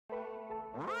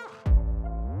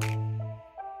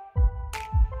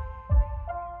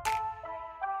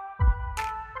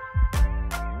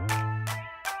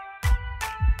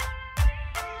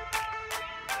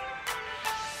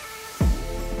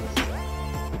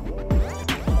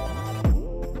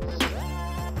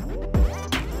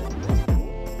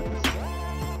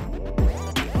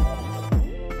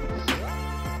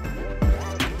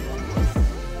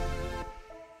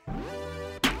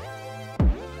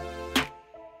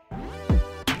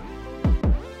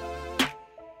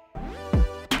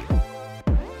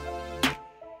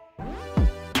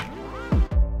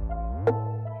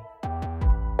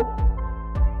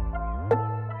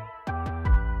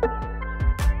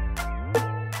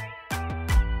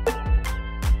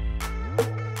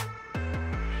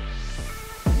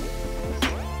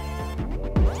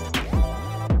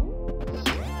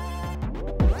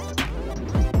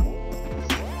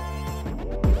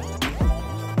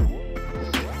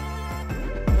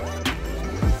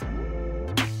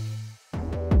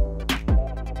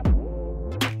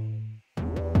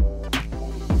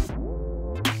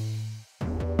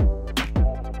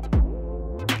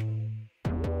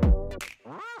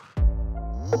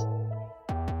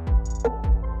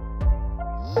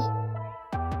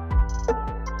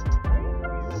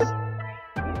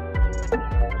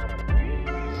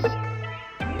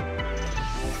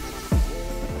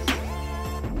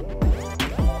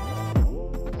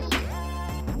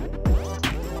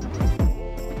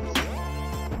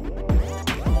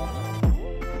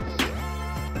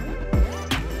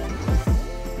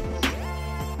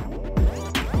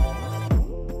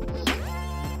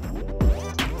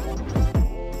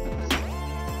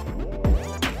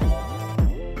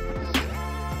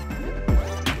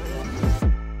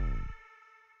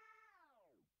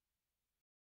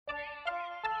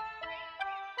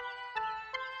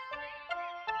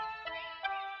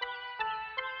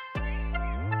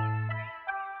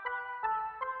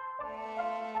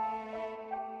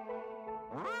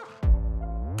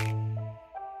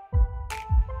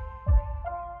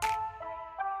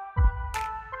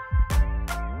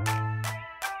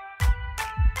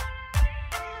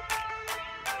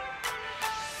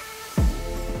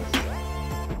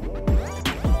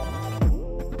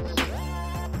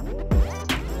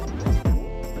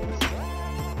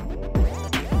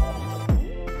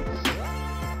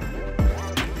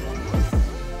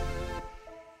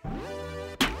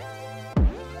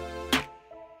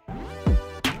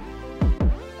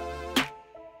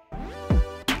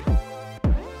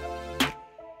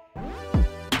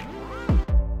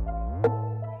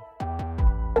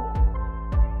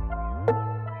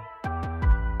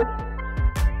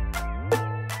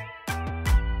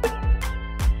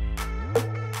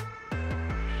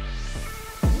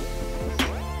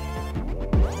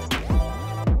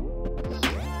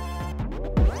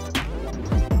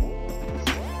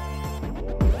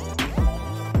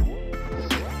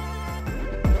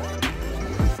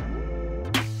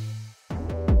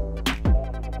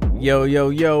Yo, yo,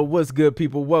 yo, what's good,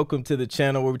 people? Welcome to the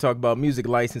channel where we talk about music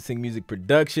licensing, music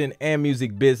production, and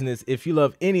music business. If you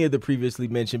love any of the previously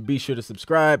mentioned, be sure to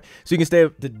subscribe so you can stay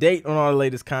up to date on all the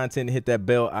latest content and hit that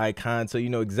bell icon so you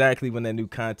know exactly when that new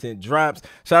content drops.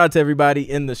 Shout out to everybody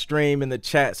in the stream, in the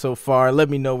chat so far.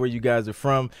 Let me know where you guys are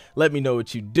from. Let me know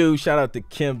what you do. Shout out to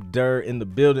Kim Durr in the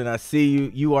building. I see you.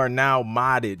 You are now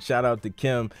modded. Shout out to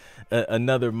Kim.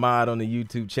 Another mod on the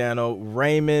YouTube channel.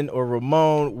 Raymond or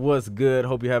Ramon, what's good?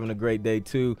 Hope you're having a great day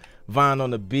too. Vaughn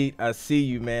on the beat, I see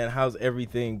you, man. How's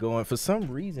everything going? For some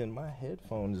reason, my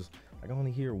headphones, I can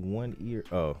only hear one ear.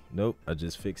 Oh, nope, I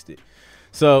just fixed it.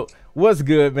 So what's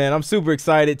good, man? I'm super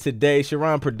excited today.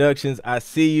 Sharon Productions, I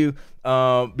see you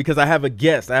because I have a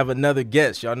guest. I have another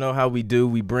guest. Y'all know how we do.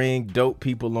 We bring dope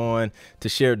people on to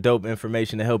share dope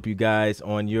information to help you guys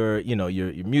on your,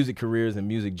 your music careers and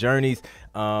music journeys,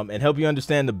 and help you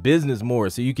understand the business more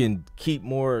so you can keep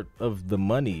more of the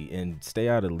money and stay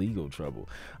out of legal trouble.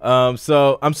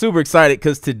 So I'm super excited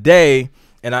because today,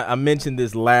 and I mentioned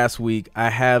this last week, I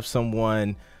have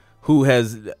someone who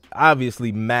has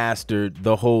obviously mastered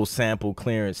the whole sample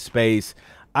clearance space.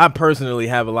 I personally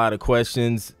have a lot of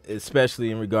questions,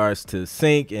 especially in regards to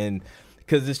sync, and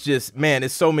because it's just, man,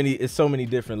 it's so many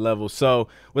different levels. So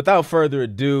without further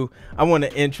ado, I want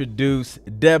to introduce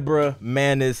Deborah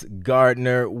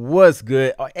Mannis-Gardner. What's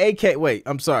good?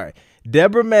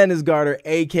 Deborah Mannis-Gardner,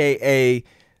 aka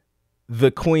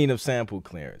the Queen of Sample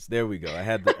Clearance. There we go. I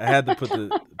had to put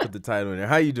the title in there.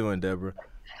 How you doing, Deborah?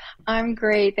 I'm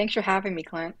great. Thanks for having me,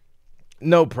 Clint.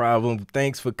 No problem.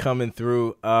 Thanks for coming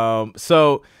through.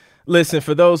 So listen,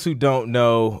 for those who don't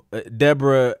know,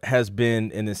 Deborah has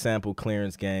been in the sample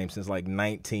clearance game since like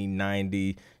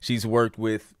 1990. She's worked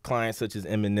with clients such as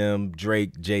Eminem,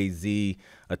 Drake, Jay-Z,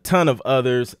 a ton of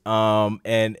others. So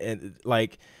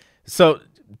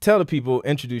tell the people,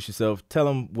 introduce yourself, tell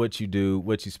them what you do,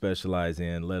 what you specialize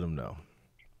in, let them know.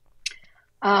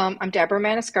 I'm Deborah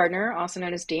Mannis-Gardner, also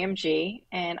known as DMG,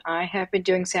 and I have been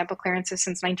doing sample clearances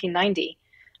since 1990.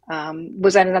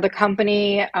 Was at another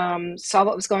company, saw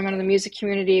what was going on in the music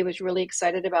community, was really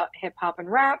excited about hip hop and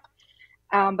rap,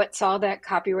 but saw that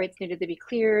copyrights needed to be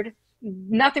cleared.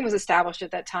 Nothing was established at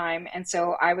that time, and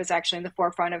so I was actually in the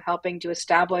forefront of helping to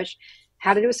establish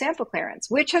how to do a sample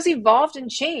clearance, which has evolved and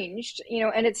changed,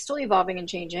 and it's still evolving and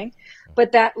changing.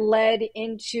 But that led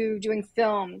into doing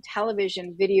film,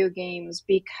 television, video games,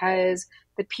 because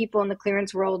the people in the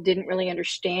clearance world didn't really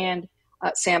understand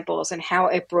samples and how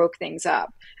it broke things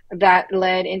up. That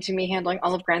led into me handling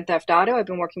all of Grand Theft Auto. I've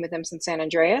been working with them since San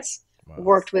Andreas. Wow.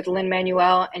 Worked with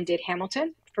Lin-Manuel and did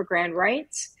Hamilton for Grand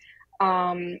Rights.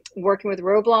 Working with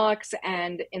Roblox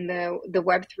and in the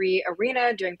Web3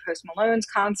 arena, doing Post Malone's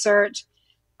concert.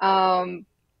 And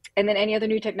then any other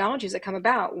new technologies that come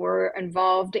about. We're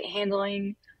involved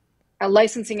handling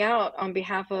licensing out on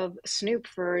behalf of Snoop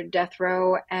for Death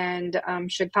Row and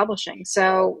Suge Publishing.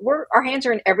 So our hands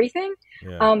are in everything,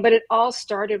 Yeah. but it all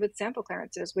started with sample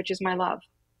clearances, which is my love.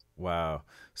 Wow.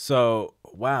 So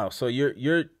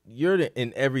you're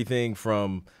in everything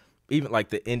from even like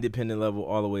the independent level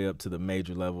all the way up to the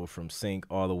major level, from sync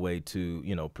all the way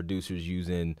to, producers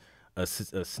using a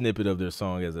snippet of their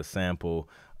song as a sample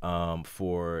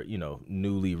for,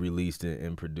 newly released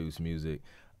and produced music.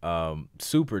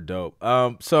 Super dope.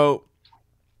 So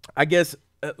I guess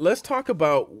let's talk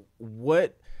about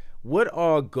what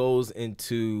all goes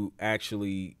into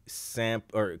actually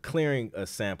sample or clearing a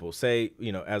sample. Say,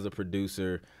 as a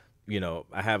producer,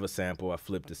 I have a sample, I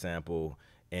flipped a sample,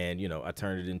 and I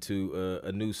turned it into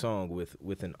a new song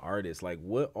with an artist. Like,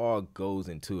 what all goes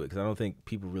into it? Because I don't think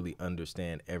people really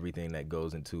understand everything that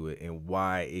goes into it and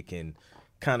why it can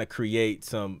kind of create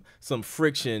some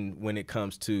friction when it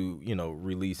comes to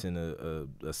releasing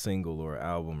a single or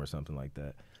album or something like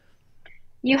that.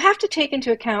 You have to take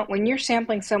into account when you're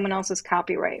sampling someone else's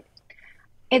copyright,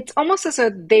 it's almost as though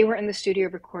they were in the studio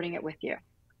recording it with you.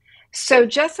 So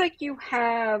just like you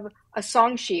have a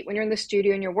song sheet when you're in the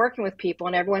studio and you're working with people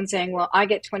and everyone's saying, well, I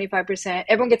get 25%,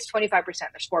 everyone gets 25%.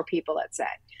 There's four people, let's say.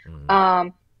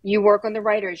 Mm-hmm. You work on the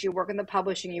writers, you work on the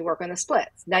publishing, you work on the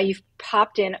splits. Now you've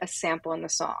popped in a sample in the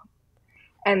song.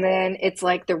 And then it's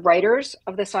like the writers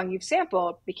of the song you've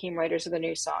sampled became writers of the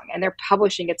new song, and their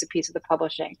publishing gets a piece of the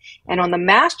publishing. And on the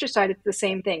master side, it's the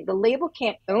same thing. The label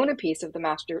can't own a piece of the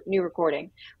master new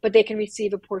recording, but they can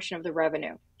receive a portion of the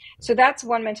revenue. So that's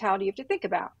one mentality you have to think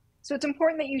about. So it's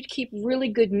important that you keep really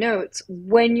good notes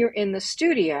when you're in the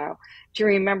studio to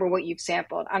remember what you've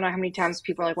sampled. I don't know how many times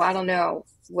people are like, well, I don't know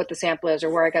what the sample is or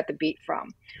where I got the beat from.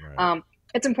 Right.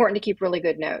 It's important to keep really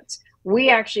good notes. We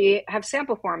actually have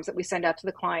sample forms that we send out to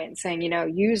the client saying,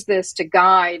 use this to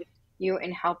guide you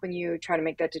in helping you try to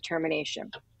make that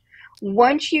determination.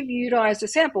 Once you've utilized a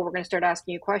sample, we're going to start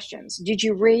asking you questions. Did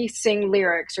you re-sing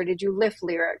lyrics, or did you lift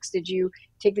lyrics? Did you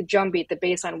take the drum beat, the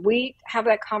bass line? We have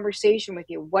that conversation with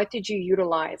you. What did you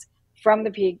utilize from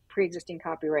the pre-existing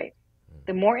copyright?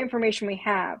 The more information we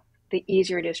have, the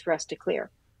easier it is for us to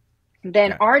clear.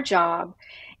 Then our job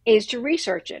is to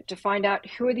research it, to find out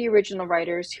who are the original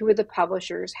writers, who are the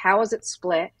publishers, how is it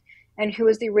split, and who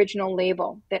is the original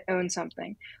label that owns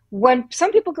something. When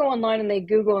some people go online and they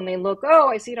Google and they look, oh,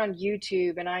 I see it on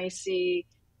YouTube and I see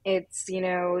it's,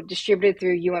 distributed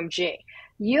through UMG.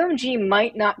 UMG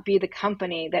might not be the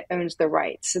company that owns the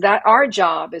rights. So that our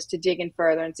job is to dig in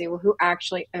further and say, well, who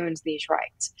actually owns these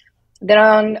rights? Then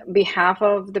on behalf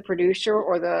of the producer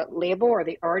or the label or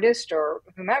the artist or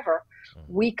whomever,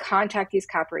 we contact these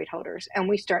copyright holders and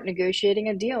we start negotiating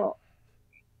a deal,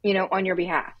 on your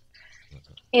behalf.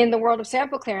 In the world of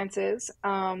sample clearances,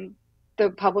 the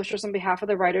publishers on behalf of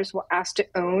the writers will ask to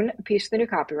own a piece of the new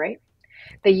copyright.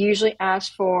 They usually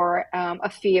ask for a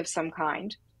fee of some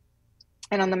kind.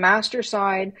 And on the master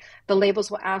side, the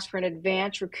labels will ask for an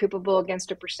advance recoupable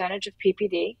against a percentage of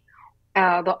PPD.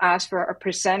 They'll ask for a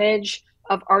percentage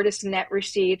of artist net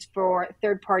receipts for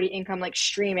third-party income like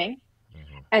streaming.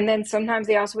 And then sometimes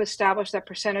they also establish that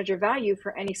percentage of value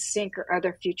for any sync or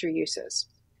other future uses.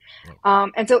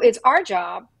 And so it's our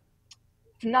job,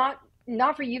 not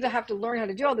for you to have to learn how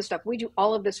to do all this stuff. We do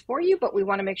all of this for you, but we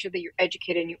want to make sure that you're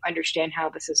educated and you understand how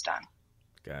this is done.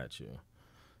 Got you.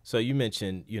 So you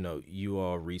mentioned, you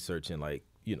all researching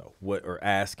what, or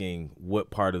asking what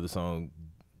part of the song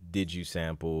did you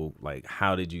sample? Like,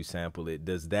 how did you sample it?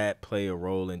 Does that play a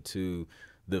role into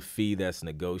the fee that's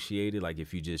negotiated? Like,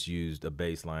 if you just used a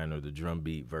bass line or the drum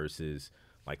beat versus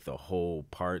like the whole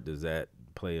part, does that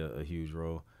play a huge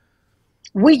role?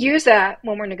 We use that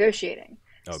when we're negotiating.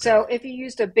 Okay. So if you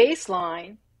used a bass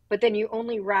line, but then you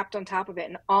only rapped on top of it,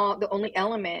 and the only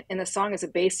element in the song is a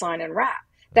bass line and rap,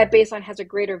 that bass line has a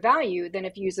greater value than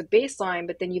if you use a bass line,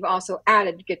 but then you've also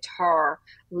added guitar,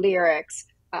 lyrics,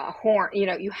 horn.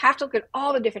 You have to look at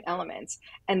all the different elements,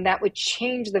 and that would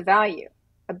change the value.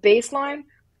 A bass line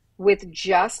with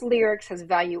just lyrics has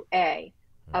value A.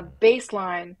 A bass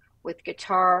line with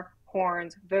guitar,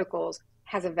 horns, vocals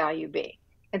has a value B.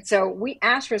 And so we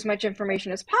ask for as much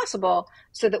information as possible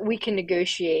so that we can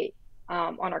negotiate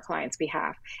on our client's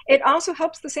behalf. It also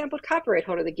helps the sampled copyright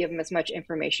holder to give them as much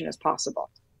information as possible.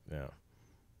 Yeah.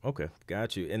 Okay.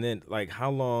 Got you. And then how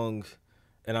long,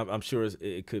 and I'm sure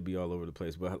it could be all over the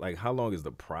place, but how long is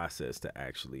the process to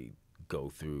actually go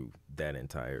through that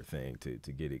entire thing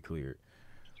to get it cleared?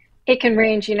 It can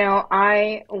range.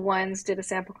 I once did a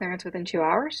sample clearance within 2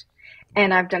 hours,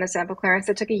 and I've done a sample clearance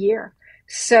that took a year.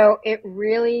 So it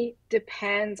really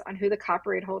depends on who the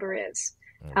copyright holder is,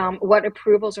 what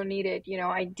approvals are needed.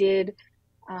 I did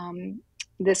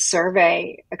this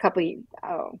survey I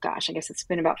guess it's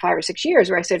been about 5 or 6 years,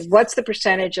 where I said, what's the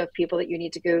percentage of people that you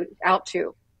need to go out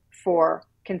to for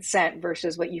consent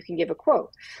versus what you can give a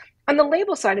quote? On the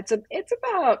label side, it's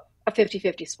about a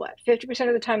 50-50 split. 50%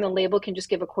 of the time, the label can just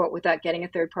give a quote without getting a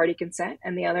third-party consent,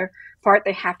 and the other part,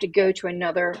 they have to go to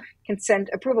another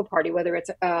consent approval party, whether it's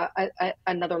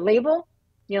another label,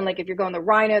 like if you're going to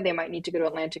Rhino, they might need to go to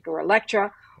Atlantic or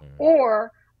Elektra,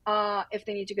 or if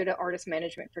they need to go to artist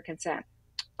management for consent.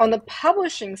 On the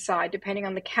publishing side, depending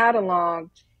on the catalog,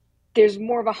 there's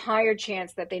more of a higher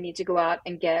chance that they need to go out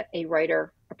and get a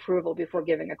writer approval before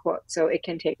giving a quote, so it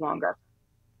can take longer.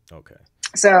 Okay.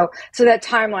 So that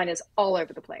timeline is all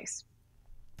over the place.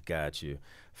 Got you.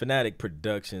 Fanatic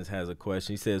Productions has a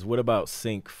question. He says, what about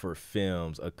sync for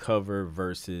films, a cover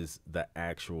versus the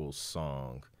actual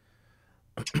song?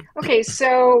 Okay,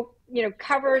 so,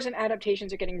 covers and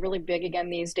adaptations are getting really big again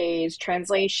these days,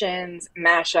 translations,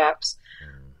 mashups.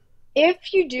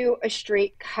 If you do a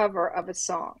straight cover of a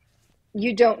song,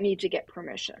 you don't need to get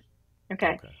permission.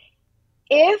 Okay.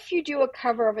 If you do a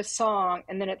cover of a song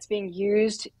and then it's being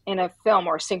used in a film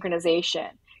or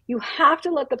synchronization, you have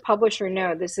to let the publisher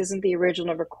know this isn't the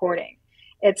original recording.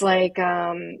 It's like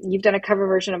you've done a cover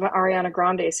version of an Ariana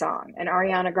Grande song, and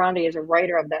Ariana Grande is a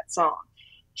writer of that song.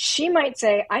 She might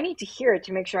say, I need to hear it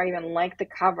to make sure I even like the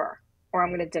cover, or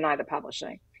I'm going to deny the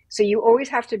publishing. So you always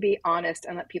have to be honest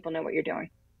and let people know what you're doing.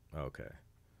 Okay.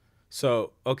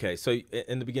 So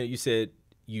in the beginning, you said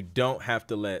you don't have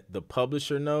to let the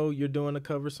publisher know you're doing a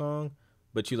cover song,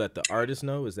 but you let the artist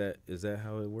know. Is that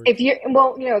how it works? If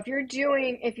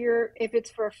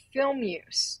it's for film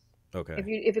use, okay.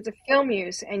 If it's a film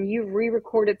use and you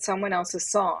re-recorded someone else's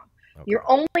song, you're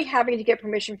only having to get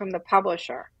permission from the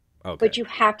publisher. Okay. But you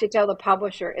have to tell the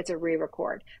publisher it's a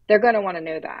re-record. They're going to want to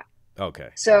know that. Okay.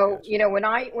 So when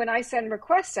I send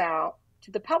requests out,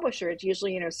 to the publisher. It's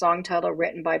usually, song title,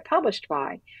 written by, published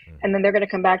by. Hmm. And then they're going to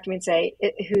come back to me and say,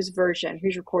 whose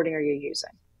recording are you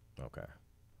using? Okay.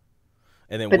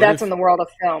 And then But what that's in if, the world of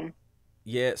film.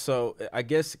 yeah, so I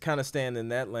guess kind of staying in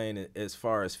that lane as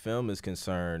far as film is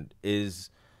concerned, is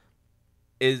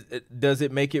does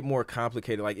it make it more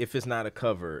complicated? Like if it's not a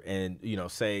cover and,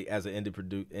 say as an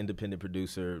independent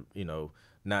producer,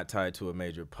 not tied to a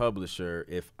major publisher,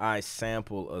 if I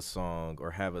sample a song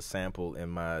or have a sample in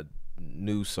my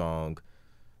new song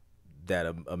that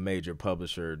a major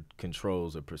publisher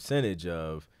controls a percentage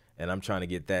of, and I'm trying to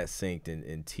get that synced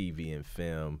in TV and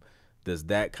film, does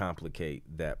that complicate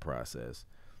that process?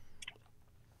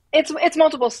 It's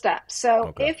multiple steps. So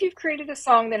Okay. if you've created a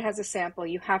song that has a sample,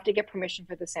 you have to get permission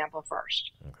for the sample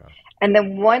first. Okay. And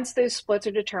then once those splits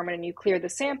are determined and you clear the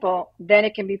sample, then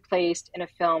it can be placed in a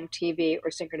film, TV, or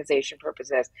synchronization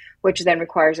purposes, which then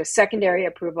requires a secondary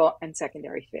approval and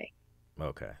secondary fee.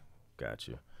 Okay. Got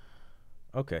you.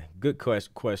 Okay. Good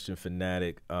question,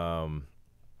 Fanatic.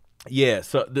 Yeah,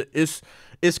 so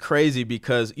it's crazy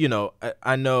because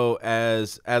I know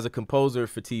as a composer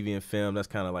for TV and film, that's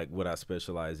kind of like what I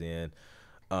specialize in.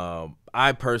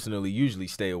 I personally usually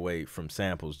stay away from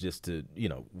samples just to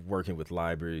working with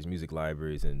libraries, music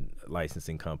libraries, and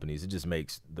licensing companies. It just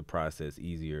makes the process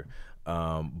easier.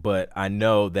 But I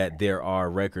know that there are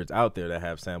records out there that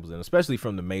have samples, and especially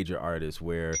from the major artists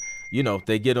where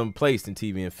they get them placed in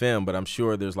TV and film. But I'm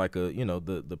sure there's like a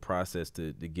the process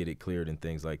to get it cleared and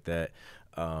things like that.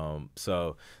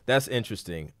 So that's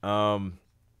interesting.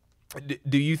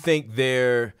 Do you think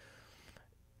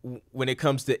when it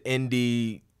comes to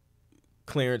indie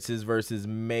clearances versus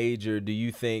major, do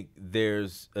you think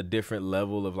there's a different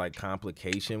level of like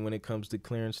complication when it comes to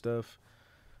clearing stuff?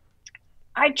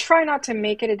 I try not to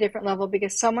make it a different level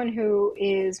because someone who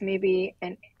is maybe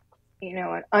an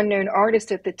unknown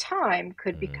artist at the time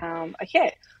could Mm-hmm. become a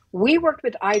hit. We worked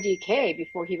with IDK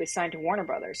before he was signed to Warner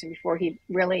Brothers and before he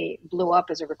really blew up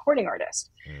as a recording artist.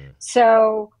 Mm-hmm.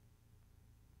 So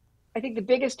I think the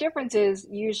biggest difference is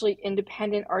usually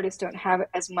independent artists don't have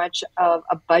as much of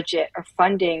a budget or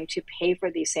funding to pay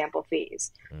for these sample fees.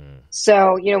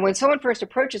 So, when someone first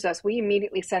approaches us, we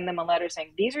immediately send them a letter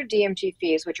saying, these are DMG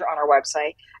fees, which are on our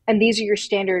website, and these are your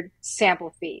standard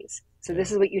sample fees. So Yeah.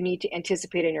 this is what you need to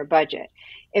anticipate in your budget.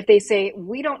 If they say,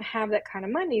 we don't have that kind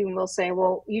of money, we'll say,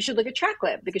 well, you should look at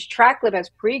Tracklib because Tracklib has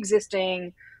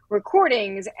pre-existing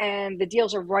recordings and the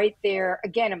deals are right there,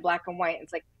 again, in black and white.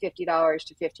 It's like $50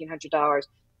 to $1,500.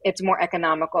 It's more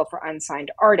economical for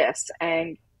unsigned artists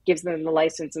and gives them the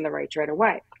license and the rights right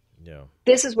away. Yeah.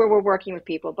 This is where we're working with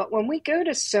people. But when we go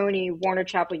to Sony, Warner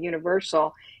Chappell,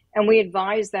 Universal, and we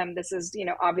advise them this is,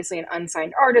 obviously an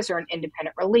unsigned artist or an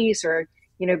independent release or,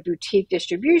 boutique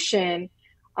distribution,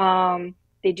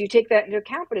 they do take that into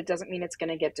account, but it doesn't mean it's going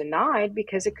to get denied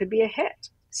because it could be a hit.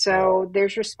 So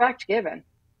there's respect given.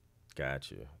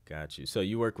 Got you. Got you. So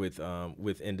you work with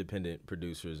independent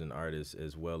producers and artists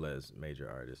as well as major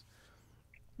artists.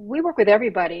 We work with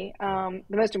everybody. The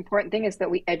most important thing is that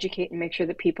we educate and make sure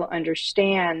that people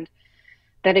understand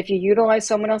that if you utilize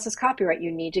someone else's copyright,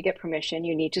 you need to get permission,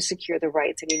 you need to secure the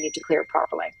rights, and you need to clear it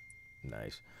properly.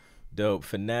 Nice. Dope.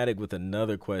 Fanatic with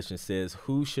another question says,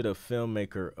 who should a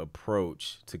filmmaker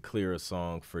approach to clear a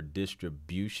song for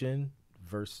distribution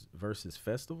versus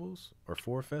festivals or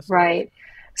for festivals? Right.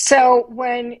 So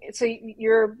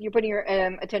you're putting your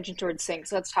attention towards sync.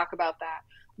 So let's talk about that.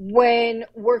 When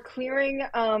we're clearing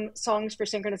songs for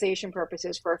synchronization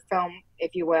purposes for a film,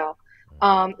 if you will,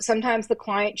 sometimes the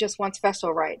client just wants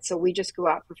festival rights. So we just go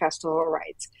out for festival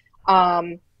rights,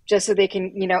 just so they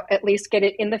can, at least get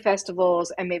it in the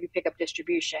festivals and maybe pick up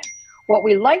distribution. What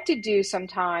we like to do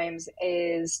sometimes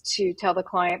is to tell the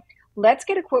client, let's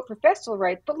get a quote for festival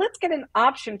rights, but let's get an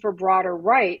option for broader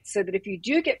rights so that if you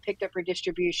do get picked up for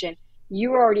distribution,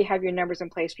 you already have your numbers in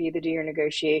place for you to do your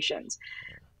negotiations.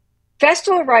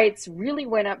 Festival rights really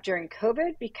went up during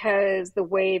COVID because the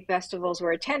way festivals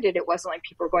were attended, it wasn't like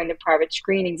people were going to private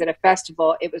screenings at a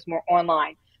festival. It was more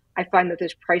online. I find that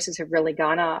those prices have really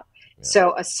gone up. Yeah.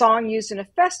 So a song used in a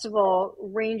festival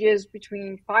ranges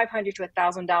between $500 to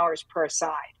 $1,000 per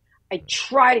side. I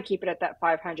try to keep it at that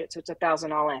 500, so it's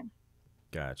 1,000 all in.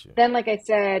 Gotcha. Then, like I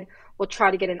said, we'll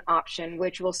try to get an option,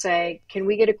 which will say, can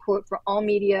we get a quote for all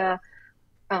media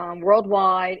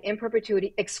worldwide in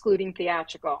perpetuity, excluding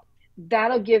theatrical?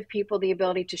 That'll give people the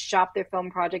ability to shop their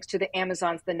film projects to the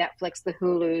Amazons, the Netflix, the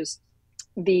Hulus,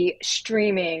 the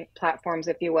streaming platforms,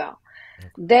 if you will. Okay.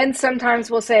 Then sometimes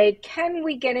we'll say, can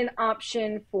we get an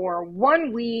option for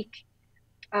 1 week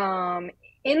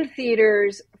in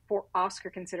theaters for Oscar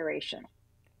consideration?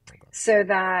 Okay. So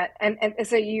that, and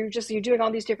so you're doing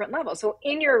all these different levels. So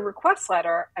in your request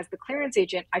letter, as the clearance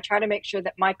agent, I try to make sure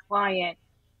that my client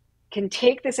can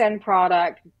take this end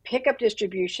product, pick up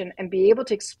distribution, and be able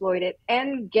to exploit it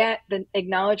and get the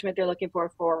acknowledgement they're looking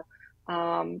for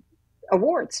um,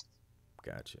 awards.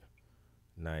 Gotcha.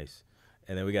 Nice.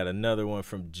 And then we got another one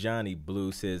from Johnny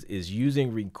Blue says, is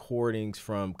using recordings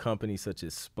from companies such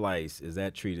as Splice, is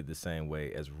that treated the same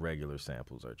way as regular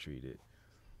samples are treated?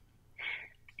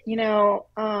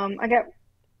 I got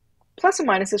plus and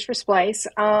minuses for Splice.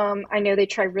 I know they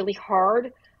try really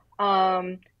hard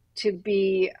um, to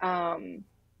be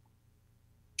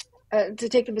to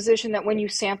take the position that when you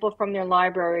sample from their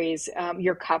libraries,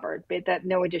 you're covered, but that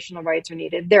no additional rights are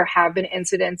needed. There have been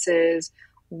incidences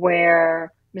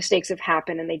where mistakes have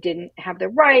happened and they didn't have the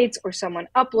rights, or someone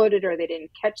uploaded, or they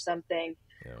didn't catch something.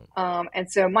 Yeah.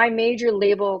 And so my major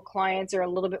label clients are a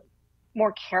little bit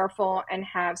more careful and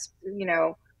have,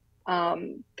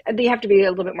 they have to be a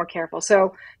little bit more careful.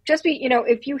 So just be,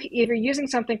 if you're using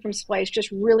something from Splice,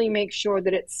 just really make sure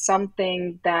that it's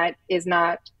something that is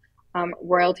not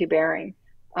royalty bearing.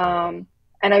 Okay.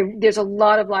 There's a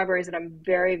lot of libraries that I'm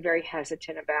very, very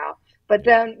hesitant about. But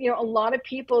Yeah. then, a lot of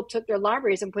people took their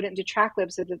libraries and put it into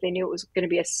Tracklib so that they knew it was going to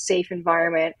be a safe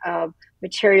environment of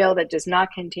material that does not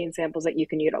contain samples that you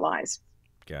can utilize.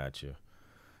 Gotcha.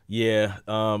 Yeah,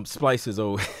 Splice is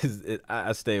always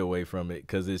I stay away from it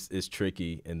because it's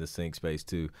tricky in the sync space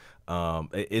too.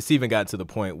 It's even got to the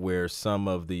point where some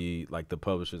of the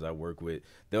publishers I work with,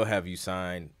 they'll have you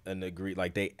sign an agree,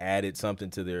 like they added something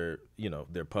to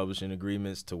their publishing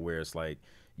agreements to where it's like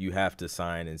you have to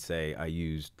sign and say I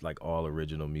used like all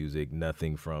original music,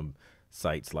 nothing from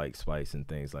sites like Splice and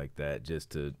things like that, just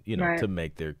to Right. to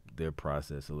make their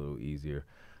process a little easier.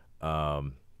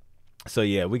 Um, so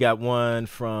yeah, we got one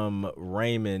from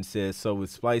Raymond says, so with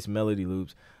Splice melody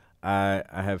loops, I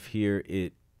have here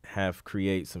it have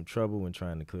create some trouble when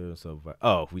trying to clear themselves.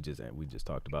 Oh, we just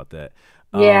talked about that.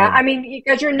 Yeah, I Um, mean,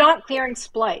 because you're not clearing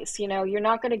Splice, you're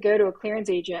not going to go to a clearance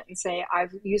agent and say,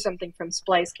 I've used something from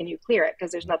Splice, can you clear it?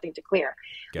 Because there's nothing to clear.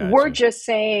 We're gotcha. just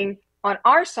saying on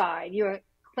our side,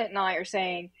 Clint and I are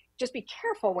saying, just be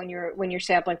careful when you're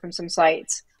sampling from some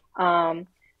sites. Um,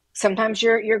 Sometimes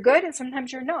you're good and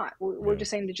sometimes you're not. We're Yeah. just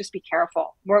saying to just be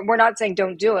careful. We're not saying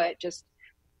don't do it, just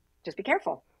be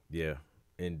careful. Yeah,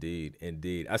 indeed,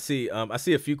 indeed. I see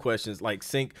a few questions like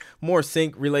more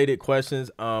sync related questions.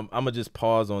 I'm gonna just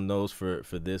pause on those for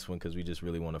this one because we just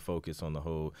really want to focus on the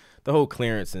whole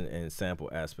clearance and sample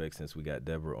aspect since we got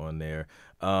Deborah on there.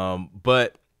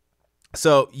 But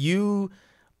so you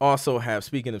also have,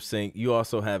 speaking of sync, you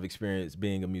also have experience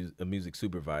being a music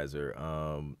supervisor.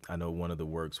 I know one of the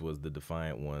works was the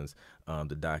Defiant Ones,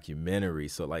 the documentary.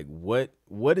 So like, what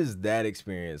is that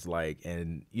experience like,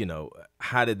 and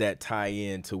how did that tie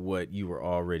into what you were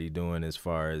already doing as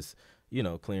far as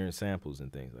clearing samples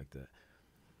and things like that?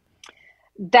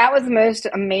 That was the most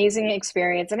amazing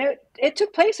experience, and it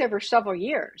took place over several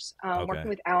years, Okay. working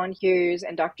with Alan Hughes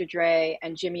and Dr. Dre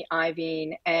and Jimmy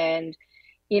Iovine. And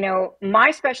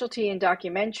my specialty in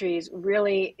documentaries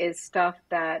really is stuff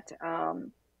that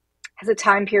has a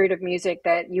time period of music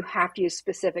that you have to use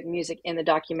specific music in the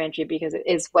documentary because it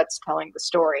is what's telling the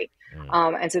story.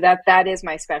 Mm, And so that is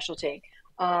my specialty.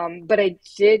 But I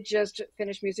did just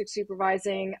finish music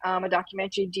supervising a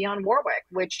documentary, Dionne Warwick,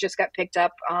 which just got picked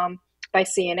up by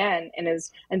CNN,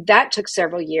 and that took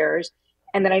several years.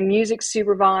 And then I music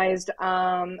supervised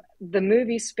the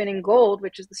movie Spinning Gold,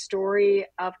 which is the story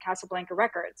of Casablanca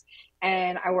Records.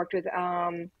 And I worked with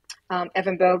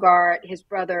Evan Bogart, his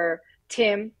brother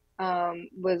Tim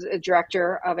was a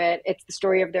director of it. It's the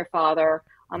story of their father.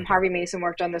 okay. Harvey Mason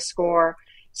worked on the score.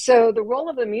 So the role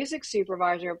of the music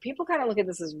supervisor, people kind of look at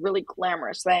this as really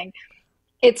glamorous thing.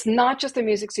 It's not just the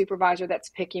music supervisor that's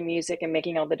picking music and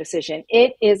making all the decision.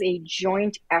 It is a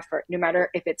joint effort. No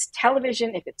matter if it's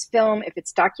television, if it's film, if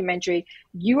it's documentary,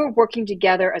 you are working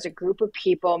together as a group of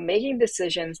people making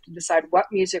decisions to decide what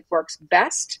music works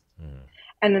best, Mm,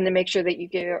 and then to make sure that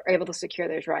are able to secure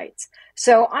those rights.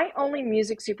 So I only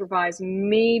music supervise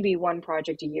maybe one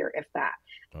project a year, if that.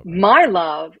 okay. My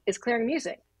love is clearing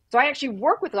music. So I actually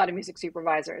work with a lot of music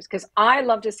supervisors because I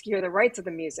love to secure the rights of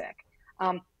the music.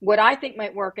 What I think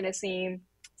might work in a scene,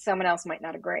 someone else might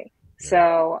not agree. Yeah.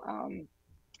 So,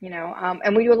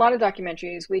 and we do a lot of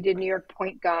documentaries. We did New York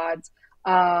Point Gods.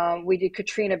 We did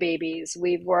Katrina Babies.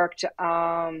 We've worked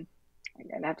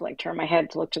and I have to like turn my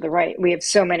head to look to the right. We have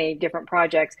so many different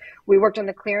projects. We worked on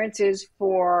the clearances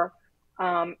for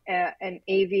an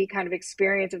AV kind of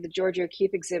experience of the Georgia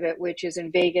O'Keeffe exhibit, which is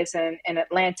in Vegas and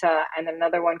Atlanta, and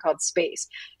another one called Space.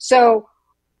 So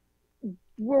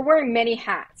we're wearing many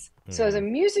hats. So as a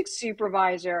Mm. music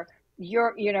supervisor,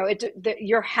 your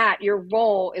hat, your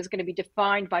role is going to be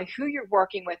defined by who you're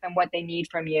working with and what they need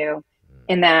from you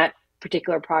in that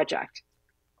particular project.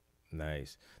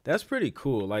 Nice. That's pretty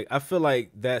cool. Like I feel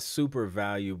like that's super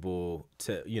valuable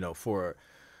to,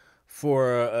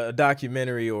 for a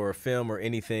documentary or a film or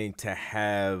anything to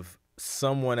have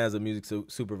someone as a music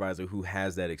supervisor who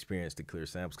has that experience to clear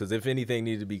samples. Because if anything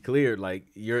needs to be cleared, like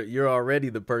you're already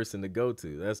the person to go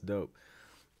to. That's dope.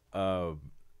 Um,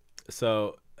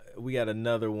 so we got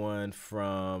another one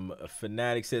from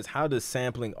Fanatic says, how does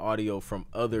sampling audio from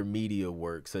other media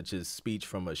work, such as speech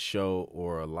from a show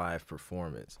or a live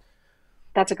performance?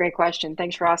 That's a great question.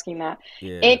 Thanks for asking that.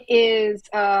 Yeah. It is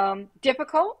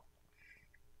difficult,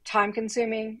 time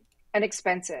consuming, and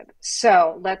expensive.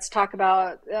 So let's talk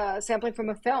about sampling from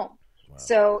a film. Wow.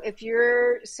 So if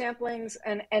you're sampling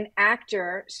an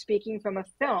actor speaking from a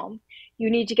film, you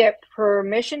need to get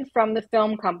permission from the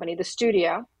film company, the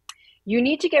studio. You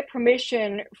need to get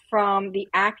permission from the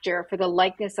actor for the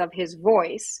likeness of his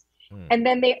voice. Mm. And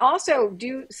then they also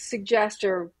do suggest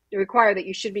or require that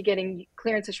you should be getting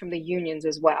clearances from the unions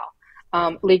as well.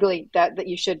 Legally, that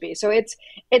you should be. So it's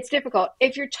difficult.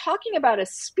 If you're talking about a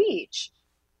speech,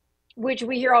 which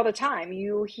we hear all the time,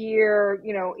 you hear,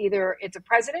 either it's a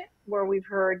president, where we've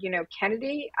heard,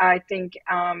 Kennedy, I think,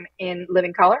 in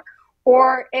Living Color,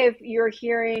 or if you're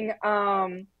hearing,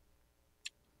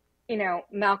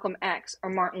 Malcolm X or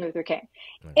Martin Luther King.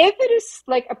 Mm. If it is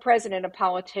like a president, a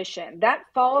politician, that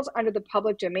falls under the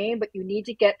public domain, but you need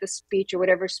to get the speech or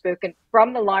whatever spoken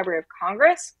from the Library of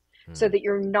Congress so that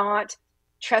you're not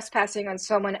trespassing on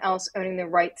someone else owning the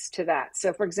rights to that.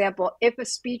 So for example, if a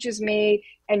speech is made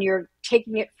and you're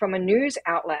taking it from a news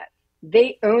outlet,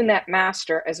 they own that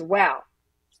master as well.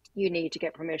 You need to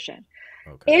get permission.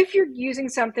 Okay. If you're using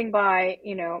something by,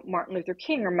 Martin Luther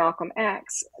King or Malcolm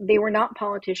X, they were not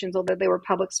politicians, although they were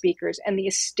public speakers, and the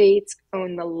estates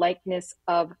own the likeness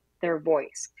of their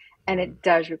voice, and it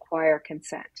does require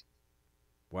consent.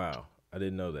 Wow, I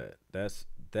didn't know that.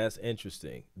 That's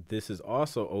interesting. This is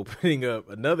also opening up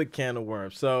another can of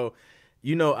worms. So,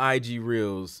 IG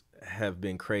Reels have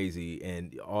been crazy,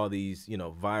 and all these,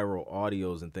 viral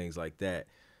audios and things like that.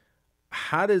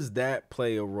 How does that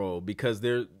play a role? Because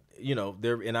they're,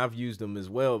 and I've used them as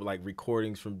well, like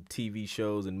recordings from TV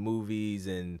shows and movies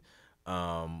and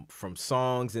from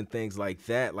songs and things like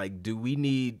that. Like, do we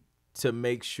need to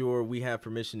make sure we have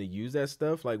permission to use that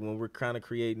stuff, like when we're kind of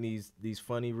creating these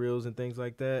funny reels and things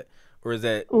like that? Or is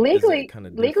that kind of Legally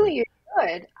different? you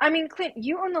should. I mean, Clint,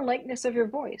 you own the likeness of your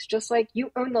voice, just like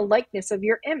you own the likeness of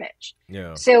your image.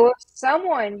 Yeah. So if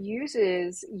someone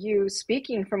uses you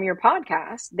speaking from your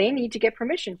podcast, they need to get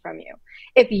permission from you.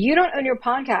 If you don't own your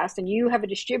podcast and you have a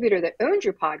distributor that owns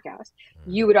your podcast,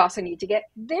 you would also need to get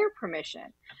their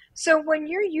permission. So when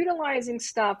you're utilizing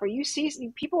stuff, or you see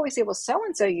people always say, well,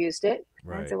 so-and-so used it.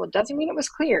 I say, well, it doesn't mean it was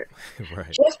cleared. Right.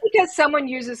 Just because someone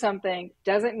uses something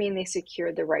doesn't mean they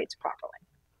secured the rights properly.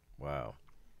 Wow.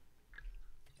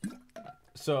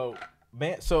 So,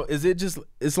 man, so is it just,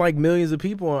 it's like millions of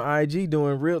people on IG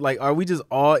doing real, like, are we just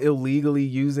all illegally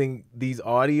using these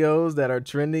audios that are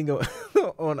trending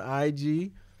on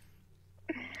IG?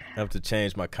 I have to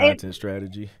change my content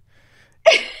strategy.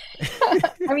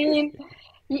 I mean,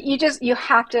 you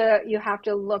have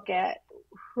to look at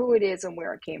who it is and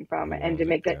where it came from, and to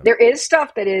make that there is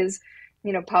stuff that is,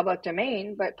 public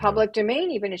domain, but public domain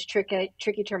even is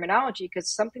tricky terminology, because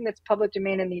something that's public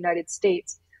domain in the United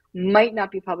States might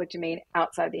not be public domain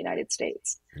outside the United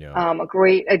States. Yeah. A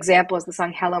great example is the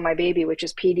song "Hello My Baby," which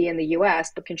is PD in the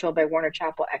U.S. but controlled by Warner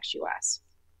Chappell ex-U.S.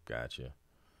 Gotcha.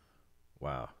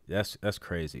 Wow, that's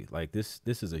crazy. Like this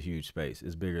is a huge space.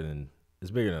 It's bigger than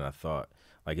I thought.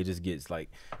 Like it just gets like,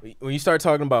 when you start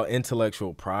talking about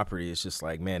intellectual property, it's just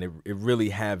like, man, it really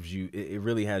has you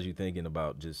thinking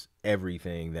about just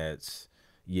everything that's,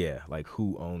 like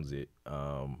who owns it.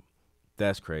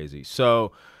 That's crazy.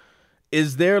 So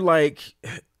is there like,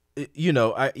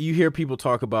 you hear people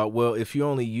talk about, well, if you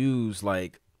only use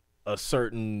like a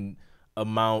certain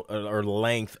amount or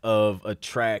length of a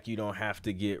track, you don't have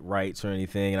to get rights or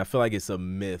anything. And I feel like it's a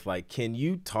myth. Like, can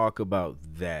you talk about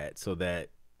that so that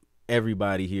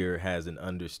everybody here has an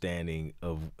understanding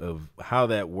of how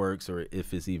that works, or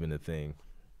if it's even a thing?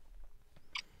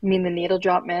 You mean the needle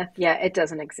drop myth? Yeah, it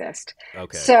doesn't exist.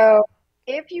 Okay. So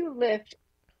if you lift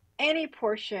any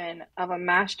portion of a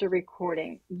master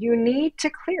recording, you need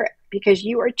to clear it, because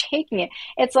you are taking it.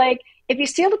 It's like if you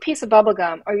steal a piece of bubble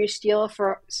gum or you steal a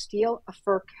fur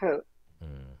coat,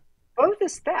 both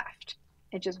is theft.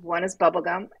 It's just one is bubble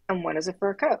gum and one is a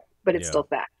fur coat, but it's still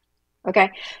theft.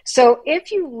 Okay. So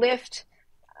if you lift,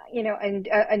 and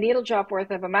a needle drop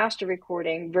worth of a master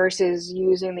recording versus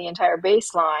using the entire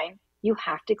bass line, you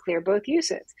have to clear both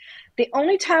uses. The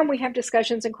only time we have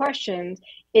discussions and questions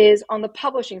is on the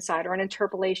publishing side or an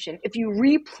interpolation. If you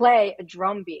replay a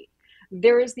drum beat,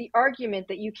 there is the argument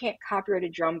that you can't copyright a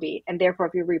drum beat, and therefore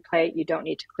if you replay it, you don't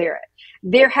need to clear it.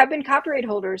 There have been copyright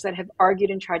holders that have argued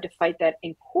and tried to fight that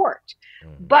in court.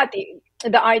 But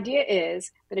the idea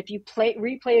is that if you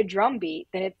replay a drum beat,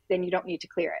 then you don't need to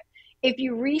clear it. If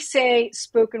you re-say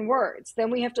spoken words,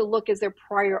 then we have to look as their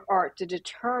prior art to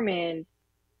determine,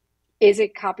 is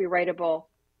it copyrightable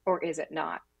or is it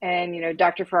not? And,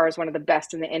 Dr. Farrar is one of the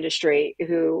best in the industry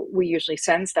who we usually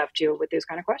send stuff to with those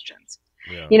kind of questions.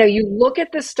 Yeah. You look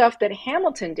at the stuff that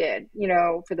Hamilton did,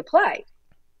 for the play,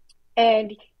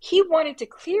 and he wanted to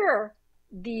clear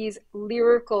these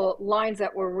lyrical lines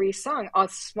that were resung,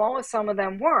 as small as some of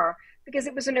them were, because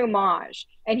it was an homage,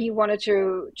 and he wanted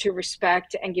to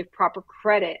respect and give proper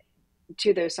credit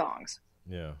to those songs.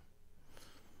 Yeah.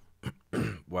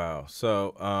 Wow.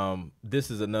 So this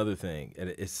is another thing, and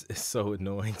it's so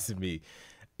annoying to me.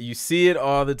 You see it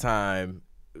all the time.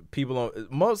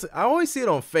 I always see it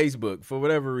on Facebook for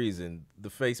whatever reason. The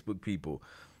Facebook people,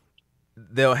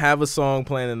 they'll have a song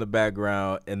playing in the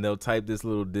background and they'll type this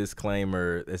little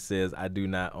disclaimer that says, "I do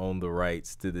not own the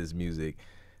rights to this music."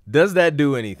 Does that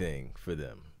do anything for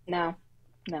them? No.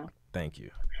 Thank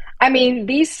you. I mean,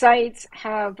 these sites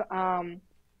have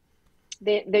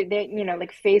they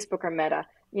like Facebook or Meta,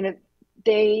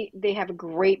 they have a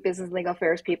great business legal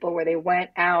affairs people where they went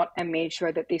out and made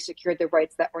sure that they secured the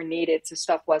rights that were needed, so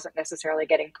stuff wasn't necessarily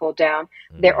getting pulled down.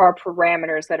 There are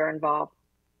parameters that are involved.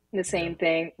 The same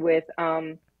thing with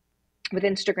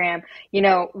Instagram.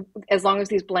 As long as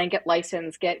these blanket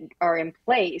licenses are in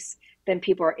place, then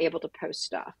people are able to post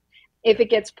stuff. If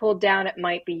it gets pulled down, it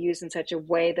might be used in such a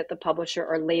way that the publisher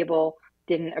or label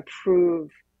didn't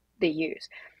approve the use.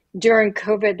 During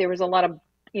COVID, there was a lot of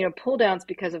pull downs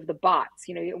because of the bots.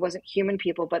 It wasn't human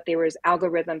people, but there was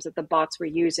algorithms that the bots were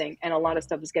using, and a lot of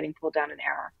stuff was getting pulled down in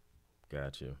error.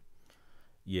 Got you.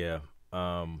 Yeah.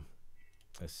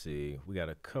 Let's see. We got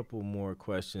a couple more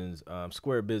questions.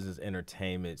 Square Business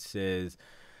Entertainment says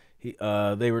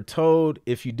they were told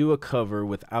if you do a cover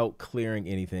without clearing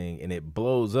anything and it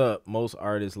blows up, most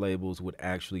artist labels would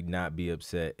actually not be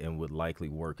upset and would likely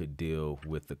work a deal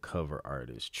with the cover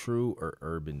artist. True or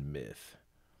urban myth?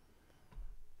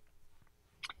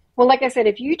 Well, like I said,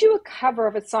 if you do a cover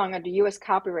of a song under U.S.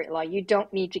 copyright law, you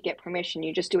don't need to get permission.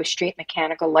 You just do a straight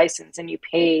mechanical license and you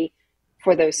pay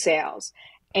for those sales.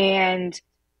 And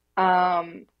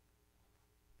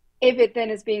if it then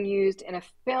is being used in a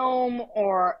film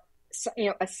or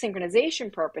a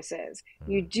synchronization purposes,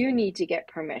 you do need to get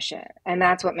permission, and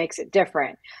that's what makes it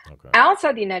different. Okay.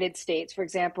 Outside the United States, for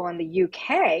example, in the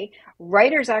UK,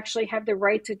 writers actually have the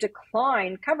right to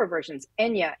decline cover versions.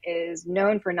 Enya is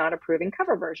known for not approving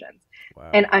cover versions.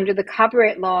 Wow. And under the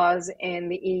copyright laws in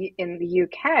the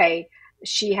UK,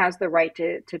 she has the right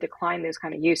to decline those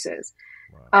kind of uses.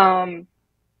 Wow.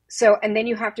 And then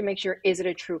you have to make sure, is it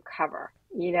a true cover?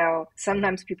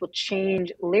 Sometimes people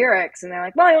change lyrics and they're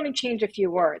like, well, I only changed a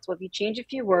few words. Well, if you change a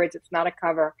few words, it's not a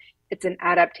cover, it's an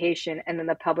adaptation. And then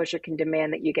the publisher can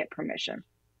demand that you get permission.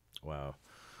 Wow.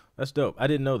 That's dope. I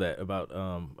didn't know that about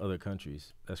other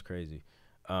countries. That's crazy.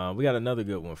 We got another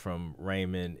good one from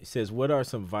Raymond. It says, what are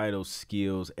some vital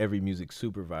skills every music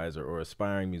supervisor or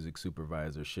aspiring music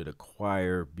supervisor should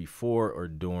acquire before or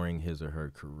during his or her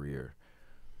career?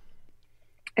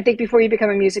 I think before you become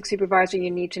a music supervisor, you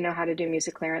need to know how to do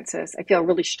music clearances. I feel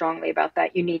really strongly about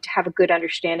that. You need to have a good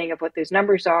understanding of what those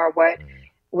numbers are,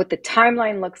 what the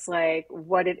timeline looks like,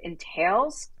 what it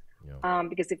entails. Yeah.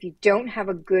 Because if you don't have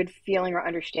a good feeling or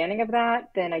understanding of that,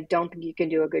 then I don't think you can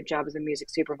do a good job as a music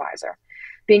supervisor.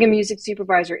 Being a music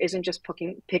supervisor isn't just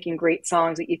picking great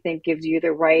songs that you think gives you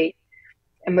the right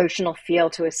emotional feel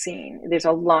to a scene. There's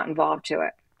a lot involved to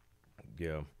it.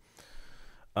 Yeah.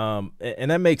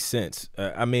 And that makes sense.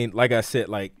 I mean, like I said,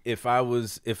 like if I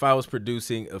was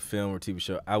producing a film or TV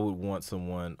show, I would want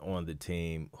someone on the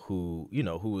team who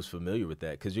was familiar with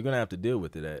that, because you're going to have to deal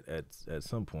with it at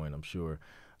some point, I'm sure.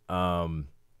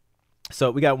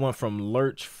 So we got one from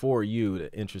Lurch for You.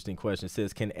 The interesting question. It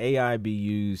says, can AI be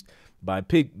used by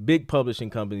big publishing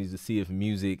companies to see if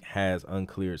music has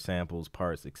uncleared samples,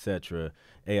 parts, etc.?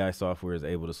 AI software is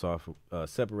able to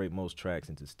separate most tracks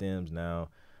into stems now.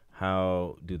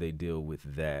 How do they deal with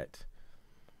that?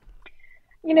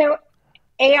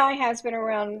 AI has been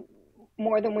around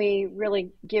more than we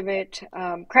really give it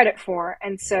credit for.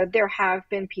 And so there have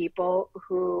been people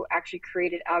who actually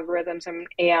created algorithms and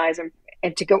AIs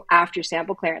and to go after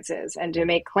sample clearances and to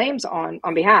make claims on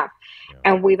behalf. Yeah.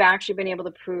 And we've actually been able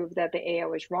to prove that the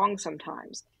AO is wrong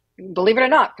sometimes. Believe it or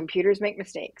not, computers make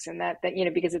mistakes, and that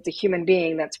because it's a human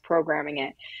being that's programming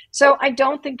it. So I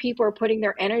don't think people are putting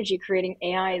their energy creating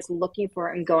AIs looking for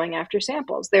and going after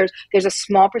samples. There's a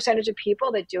small percentage of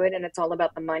people that do it, and it's all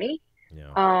about the money.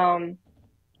 Yeah.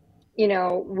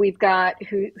 We've got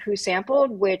who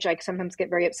sampled, which I sometimes get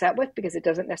very upset with because it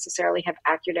doesn't necessarily have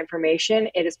accurate information.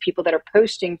 It is people that are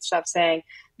posting stuff saying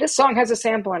this song has a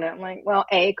sample in it. I'm like, well,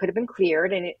 A, it could have been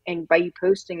cleared, and by you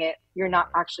posting it, you're not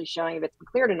actually showing if it's been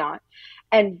cleared or not.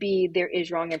 And B, there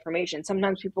is wrong information.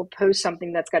 Sometimes people post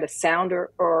something that's got a sound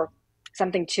or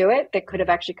something to it that could have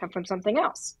actually come from something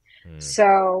else.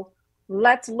 So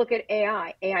let's look at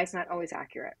AI. AI is not always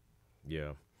accurate.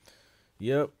 Yeah.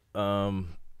 Yep.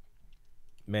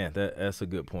 Man, that's a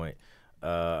good point.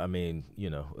 I mean,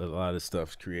 a lot of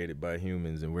stuff's created by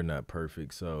humans, and we're not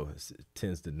perfect, so it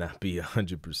tends to not be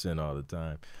 100% all the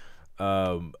time.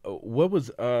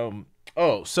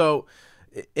 So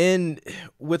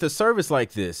with a service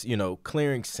like this,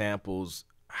 clearing samples,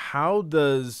 how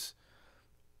does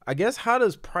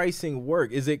pricing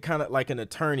work? Is it kind of like an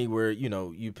attorney where,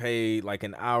 you pay like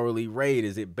an hourly rate?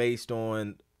 Is it based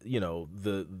on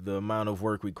the amount of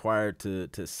work required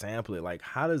to sample it? Like,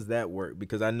 how does that work?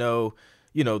 Because I know,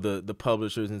 the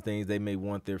publishers and things, they may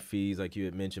want their fees, like you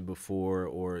had mentioned before,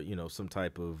 or, some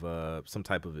type of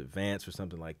advance or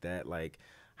something like that. Like,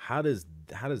 how does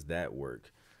that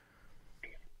work?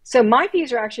 So my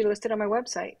fees are actually listed on my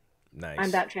website. Nice. I'm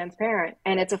that transparent,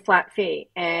 and it's a flat fee.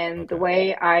 And the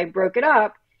way I broke it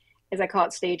up is I call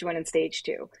it stage 1 and stage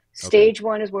 2. Stage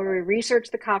 1 is where we research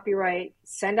the copyright,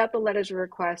 send out the letters of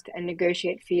request, and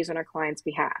negotiate fees on our client's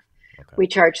behalf. Okay. We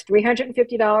charge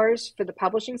 $350 for the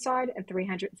publishing side and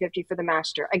 $350 for the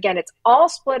master. Again, it's all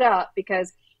split up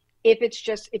because if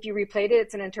you replayed it,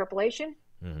 it's an interpolation.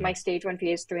 My stage 1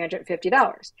 fee is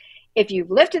 $350. If you've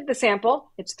lifted the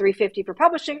sample, it's $350 for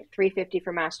publishing, $350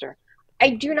 for master. I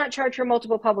do not charge for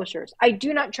multiple publishers. I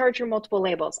do not charge for multiple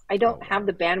labels. I don't have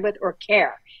the bandwidth or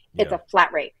care. It's a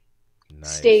flat rate.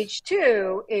 Nice. Stage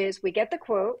 2 is we get the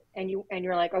quote and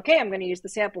you're like, okay, I'm going to use the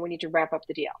sample. We need to wrap up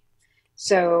the deal.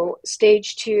 So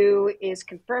stage 2 is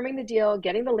confirming the deal,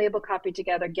 getting the label copy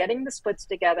together, getting the splits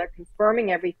together,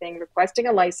 confirming everything, requesting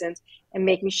a license, and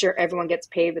making sure everyone gets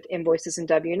paid with invoices and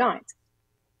W-9s.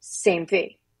 Same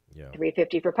fee. Yeah.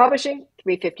 $350 for publishing,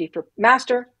 $350 for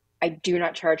master. I do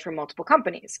not charge for multiple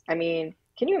companies. I mean,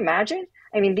 can you imagine?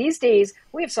 I mean, these days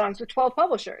we have songs with 12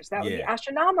 publishers. That would be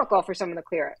astronomical for someone to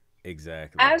clear it.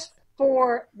 Exactly. As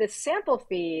for the sample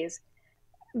fees,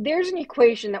 there's an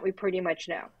equation that we pretty much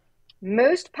know.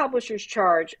 Most publishers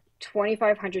charge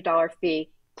 $2,500 fee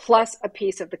plus a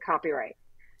piece of the copyright.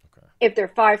 Okay. If there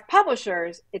are 5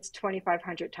 publishers, it's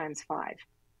 $2,500 times 5.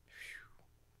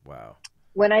 Wow.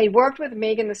 When I worked with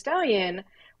Megan Thee Stallion,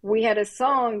 we had a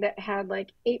song that had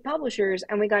like 8 publishers,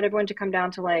 and we got everyone to come down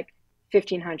to like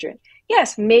 1,500.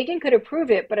 Yes, Megan could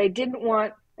approve it, but I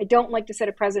don't like to set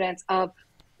a precedence of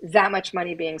that much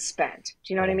money being spent.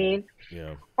 Do you know what I mean?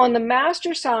 Yeah. On the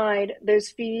master side, those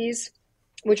fees,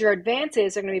 which are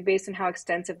advances, are going to be based on how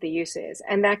extensive the use is.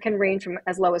 And that can range from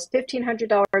as low as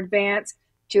 $1,500 advance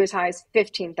to as high as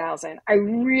 $15,000. I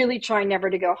really try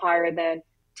never to go higher than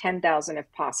 $10,000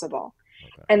 if possible.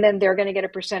 Okay. And then they're going to get a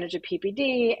percentage of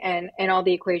PPD and all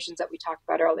the equations that we talked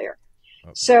about earlier.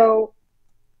 Okay. So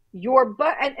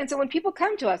so when people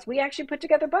come to us, we actually put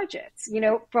together budgets,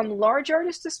 from large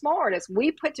artists to small artists.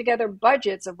 We put together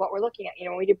budgets of what we're looking at.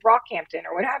 When we do Brockhampton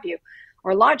or what have you,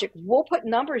 or Logic, we'll put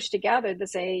numbers together to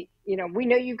say, we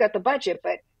know you've got the budget,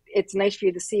 but it's nice for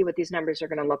you to see what these numbers are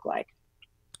going to look like.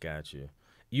 Gotcha.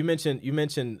 You mentioned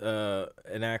an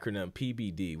acronym,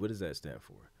 PBD. What does that stand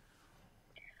for?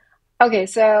 Okay,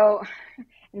 so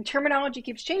and terminology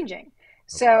keeps changing.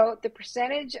 Okay. So the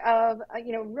percentage of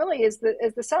really is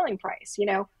the selling price.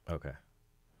 Okay.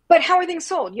 But how are things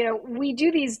sold? We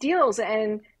do these deals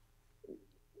and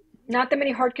not that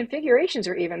many hard configurations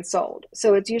are even sold.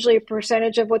 So it's usually a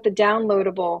percentage of what the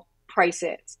downloadable price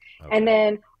is. Okay. And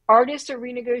then artists are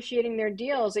renegotiating their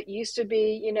deals. It used to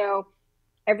be,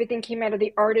 everything came out of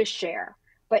the artist share.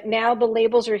 But now the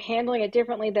labels are handling it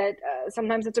differently, that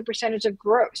sometimes it's a percentage of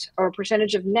gross or a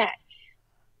percentage of net.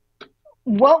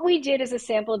 What we did is a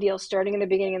sample deal starting in the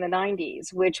beginning of the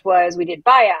 90s, which was we did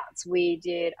buyouts. We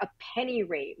did a penny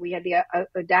rate. We had the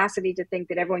audacity to think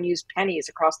that everyone used pennies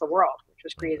across the world, which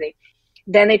was crazy.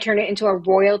 Then they turned it into a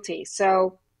royalty.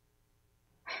 So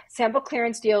sample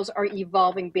clearance deals are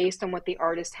evolving based on what the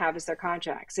artists have as their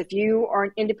contracts. If you are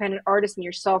an independent artist and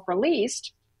you're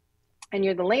self-released and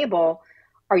you're the label,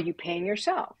 are you paying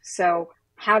yourself? So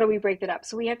How do we break that up?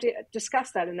 So we have to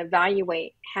discuss that and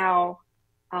evaluate how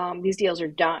these deals are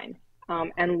done,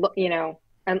 and look,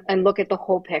 and look at the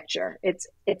whole picture. It's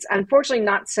unfortunately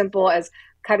not simple as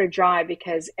cut or dry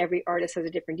because every artist has a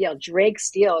different deal.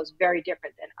 Drake's deal is very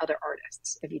different than other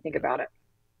artists, if you think about it.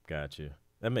 Got you.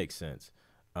 That makes sense.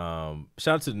 Shout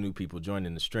out to the new people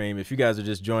joining the stream. If you guys are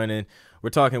just joining,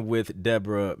 we're talking with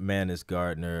Deborah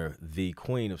Mannis-Gardner, the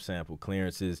queen of sample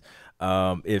clearances.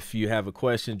 If you have a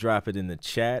question, drop it in the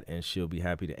chat and she'll be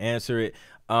happy to answer it.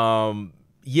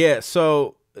 Yeah,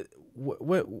 so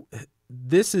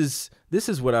this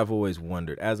is what I've always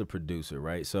wondered as a producer,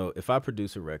 right? So if I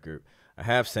produce a record, I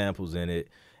have samples in it,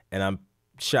 and I'm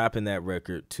shopping that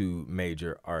record to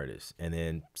major artists, and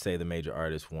then say the major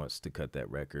artist wants to cut that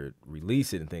record,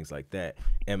 release it, and things like that.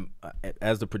 And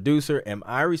as the producer, am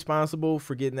I responsible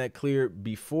for getting that cleared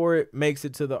before it makes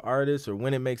it to the artist, or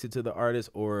when it makes it to the artist,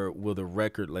 or will the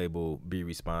record label be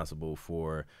responsible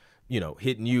for,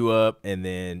 hitting you up and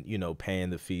then,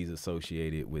 paying the fees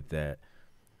associated with that?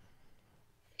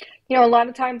 A lot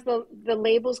of times the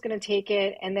label's going to take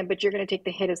it, but you're going to take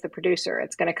the hit as the producer.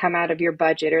 It's going to come out of your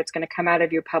budget, or it's going to come out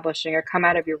of your publishing, or come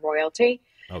out of your royalty.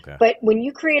 Okay. But when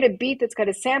you create a beat that's got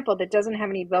a sample that doesn't have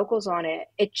any vocals on it,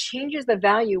 it changes the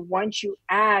value once you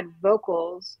add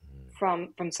vocals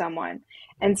from someone.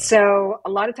 And so a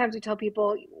lot of times we tell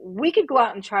people we could go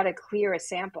out and try to clear a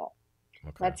sample.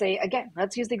 Okay. Let's say, again,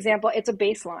 let's use the example, it's a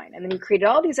bass line. And then you created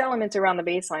all these elements around the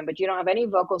bass line, but you don't have any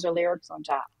vocals or lyrics on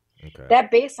top. Okay. That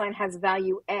bass line has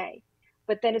value A.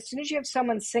 But then as soon as you have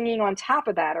someone singing on top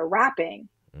of that or rapping,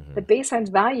 the bass line's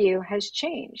value has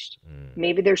changed.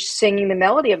 Maybe they're singing the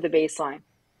melody of the bass line,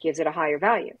 gives it a higher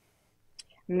value.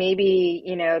 Maybe,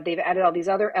 they've added all these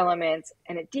other elements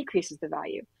and it decreases the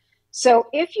value. So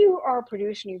if you are a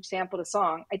producer and you've sampled a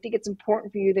song, I think it's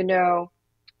important for you to know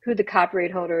who the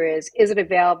copyright holder is. Is it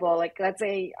available? Like, let's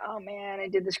say, oh man, I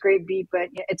did this great beat, but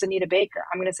it's Anita Baker.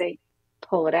 I'm going to say,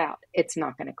 pull it out. It's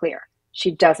not going to clear.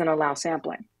 She doesn't allow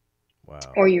sampling. Wow.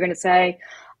 Or you're going to say,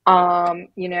 I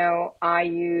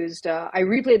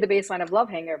replayed the bass line of Love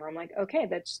Hangover. I'm like, okay,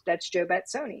 that's Joe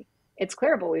Batsoni. It's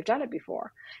clearable. We've done it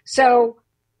before. So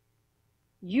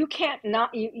you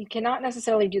cannot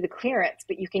necessarily do the clearance,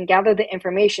 but you can gather the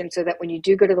information so that when you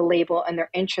do go to the label and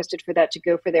they're interested for that to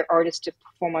go for their artist to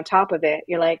perform on top of it,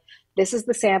 you're like, this is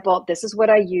the sample. This is what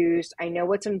I used. I know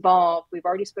what's involved. We've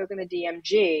already spoken to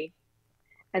DMG.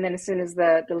 And then as soon as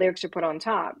the lyrics are put on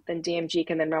top, then DMG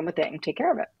can then run with it and take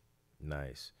care of it.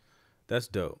 Nice. That's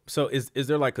dope. So is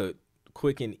there like a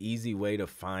quick and easy way to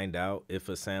find out if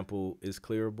a sample is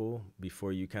clearable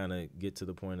before you kind of get to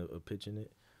the point of pitching it?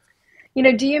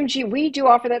 DMG, we do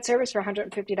offer that service for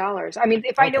 $150. I mean,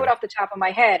 if I know it off the top of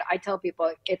my head, I tell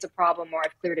people it's a problem or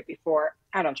I've cleared it before.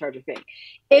 I don't charge a fee.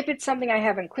 If it's something I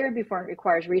haven't cleared before and it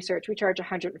requires research, we charge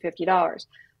 $150.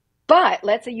 But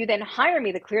let's say you then hire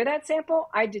me to clear that sample,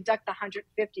 I deduct the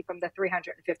 $150 from the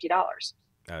 $350.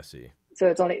 I see.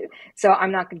 So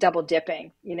I'm not double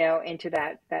dipping, into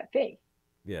that fee.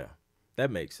 Yeah, that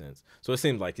makes sense. So it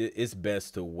seems like it's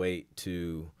best to wait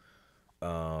to,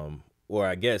 or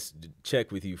I guess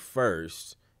check with you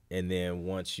first, and then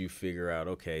once you figure out,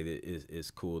 okay,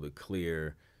 it's cool to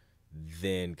clear,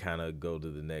 then kind of go to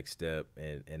the next step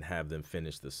and have them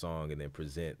finish the song and then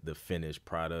present the finished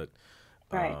product.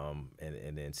 Right.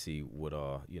 And then see what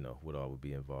all would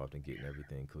be involved in getting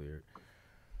everything cleared.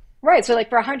 Right. So like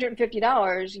for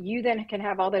 $150, you then can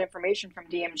have all that information from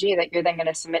DMG that you're then going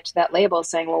to submit to that label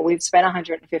saying, well, we've spent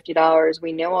 $150.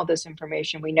 We know all this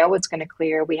information. We know what's going to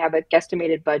clear. We have a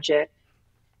guesstimated budget.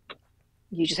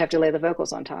 You just have to lay the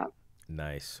vocals on top.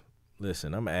 Nice.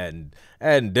 Listen, I'm adding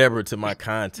Deborah to my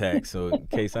contacts. So in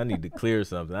case I need to clear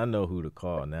something, I know who to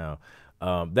call now.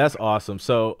 That's awesome.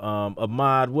 So,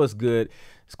 Ahmad, what's good?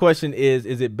 This question is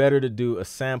it better to do a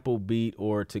sample beat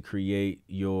or to create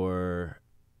your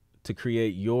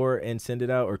and send it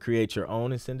out, or create your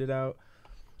own and send it out?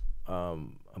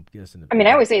 I'm guessing.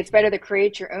 I always say it's better to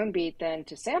create your own beat than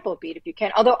to sample a beat if you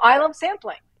can. Although I love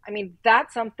sampling.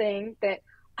 That's something that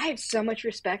I have so much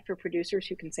respect for producers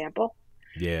who can sample.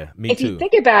 Yeah, me too. If you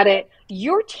think about it,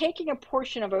 you're taking a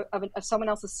portion of someone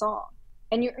else's song,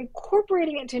 and you're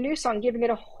incorporating it into a new song, giving it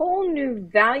a whole new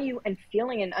value and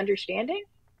feeling and understanding.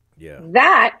 Yeah.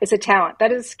 That is a talent.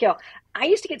 That is a skill. I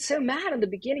used to get so mad in the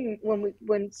beginning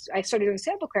when I started doing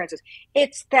sample clearances.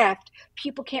 It's theft.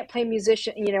 People can't play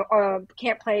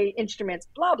can't play instruments,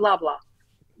 blah, blah, blah.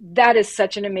 That is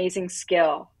such an amazing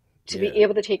skill to be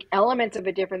able to take elements of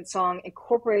a different song,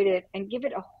 incorporate it, and give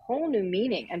it a whole new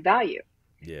meaning and value.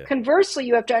 Yeah. Conversely,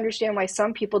 you have to understand why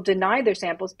some people deny their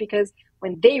samples, because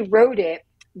when they wrote it,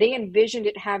 they envisioned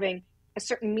it having a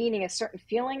certain meaning, a certain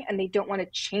feeling, and they don't want to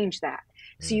change that.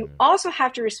 So you Mm, also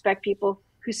have to respect people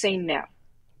who say no,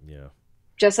 yeah.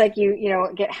 just like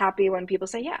you get happy when people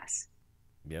say yes.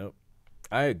 Yep.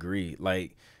 I agree.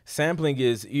 Like sampling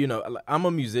is, I'm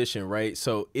a musician, right?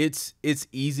 So it's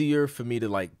easier for me to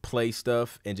like play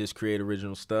stuff and just create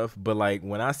original stuff. But like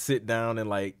when I sit down and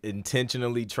like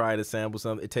intentionally try to sample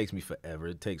something, it takes me forever.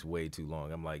 It takes way too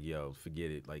long. I'm like, yo,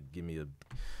 forget it. Like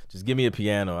just give me a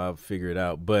piano. I'll figure it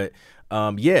out. But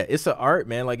yeah, it's an art,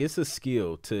 man. Like it's a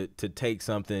skill to take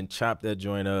something, chop that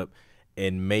joint up,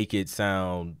 and make it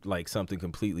sound like something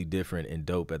completely different and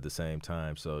dope at the same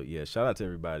time. So yeah, shout out to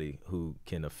everybody who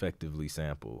can effectively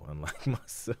sample, unlike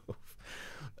myself.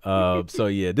 So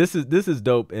yeah, this is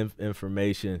dope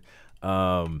information.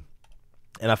 And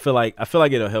I feel like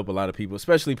it'll help a lot of people,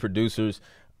 especially producers,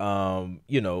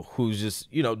 who's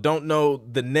just, don't know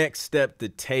the next step to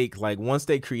take. Like once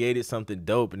they created something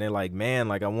dope and they're like, man,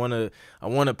 like I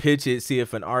wanna pitch it, see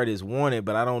if an artist want it,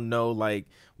 but I don't know like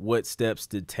what steps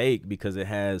to take because it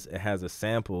has a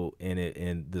sample in it,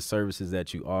 and the services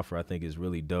that you offer I think is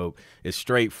really dope. It's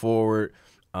straightforward,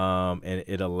 and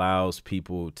it allows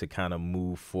people to kind of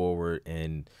move forward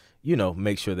and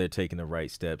make sure they're taking the right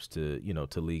steps to,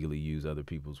 to legally use other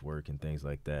people's work and things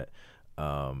like that.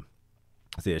 So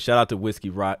yeah, shout out to Whiskey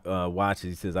Rock Watches.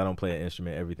 He says, I don't play an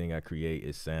instrument. Everything I create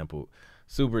is sampled.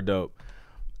 Super dope.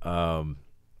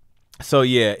 So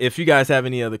yeah, if you guys have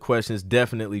any other questions,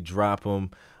 definitely drop them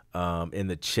in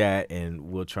the chat and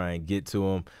we'll try and get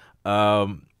to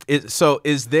them. So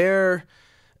is there,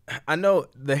 I know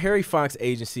the Harry Fox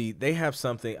agency, they have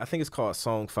something, I think it's called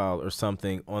Songfile or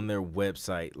something on their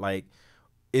website. Like,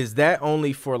 is that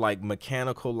only for like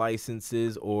mechanical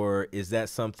licenses, or is that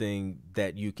something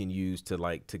that you can use to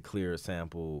clear a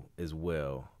sample as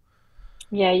well?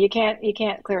 Yeah, you can't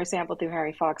clear a sample through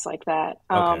Harry Fox like that.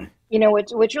 Okay.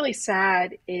 What's really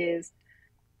sad is,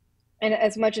 and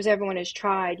as much as everyone has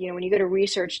tried, when you go to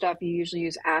research stuff, you usually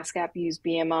use ASCAP, you use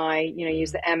BMI,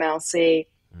 use Mm-hmm. the MLC.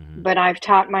 Mm-hmm. But I've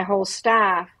taught my whole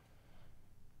staff,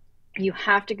 you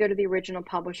have to go to the original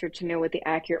publisher to know what the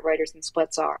accurate writers and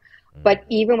splits are. But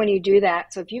even when you do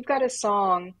that, so if you've got a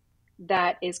song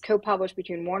that is co-published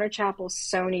between Warner Chappell,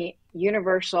 Sony,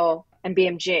 Universal, and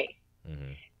BMG,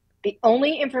 Mm-hmm. the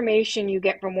only information you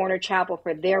get from Warner Chappell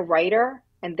for their writer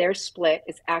and their split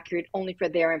is accurate only for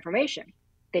their information.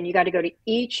 Then you got to go to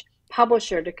each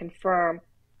publisher to confirm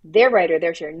their writer,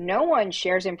 their share. No one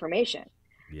shares information.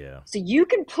 Yeah. So you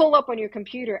can pull up on your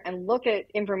computer and look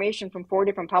at information from 4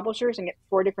 different publishers and get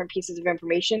 4 different pieces of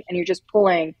information, and you're just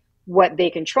pulling what they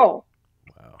control.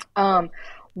 Wow.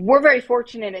 We're very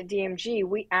fortunate at DMG.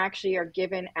 We actually are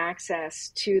given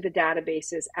access to the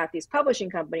databases at these publishing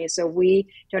companies, so we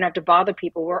don't have to bother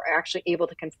people. We're actually able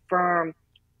to confirm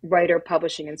writer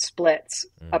publishing and splits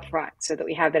up Mm-hmm. front so that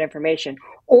we have that information.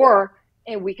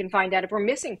 And we can find out if we're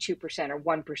missing 2% or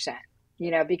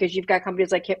 1%, because you've got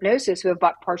companies like Hypnosis who have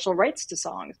bought partial rights to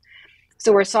songs.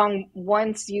 So where a song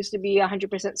once used to be 100%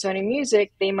 Sony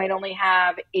Music, they might only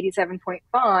have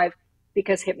 87.5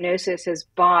 because Hypnosis has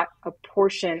bought a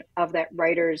portion of that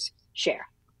writer's share.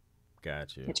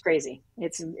 Got you. It's crazy.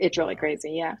 It's really Wow.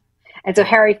 crazy, yeah. And so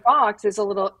Harry Fox is a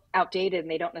little outdated, and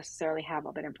they don't necessarily have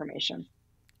all that information.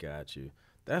 Got you.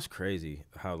 That's crazy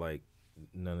how like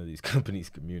none of these companies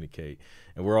communicate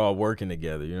and we're all working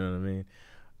together. You know what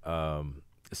I mean?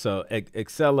 So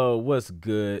Excello, what's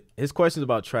good? His question's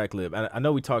about Tracklib. I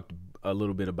know we talked a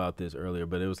little bit about this earlier,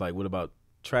 but it was like, what about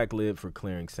Tracklib for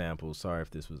clearing samples? Sorry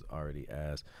if this was already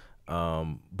asked.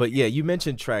 But yeah, you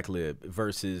mentioned Tracklib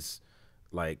versus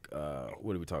like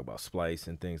what do we talk about? Splice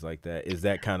and things like that. Is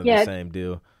that kind of the Yeah, same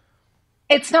deal?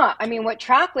 it's not. I mean, what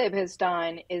Tracklib has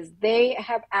done is they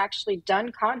have actually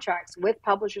done contracts with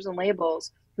publishers and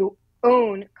labels who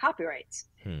own copyrights.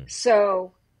 Hmm.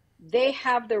 So they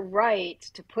have the right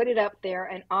to put it up there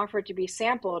and offer it to be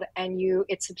sampled, and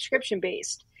it's subscription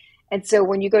based. And so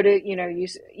when you go to,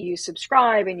 you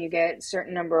subscribe and you get a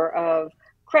certain number of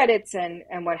credits and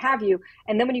what have you.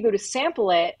 And then when you go to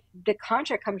sample it, the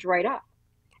contract comes right up.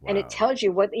 And it Wow. tells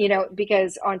you what,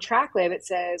 because on Tracklib it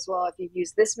says, well, if you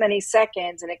use this many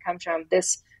seconds and it comes from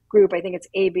this group, I think it's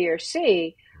A, B, or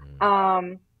C,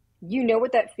 Hmm. you know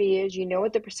what that fee is, you know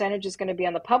what the percentage is going to be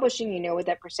on the publishing, you know what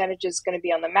that percentage is going to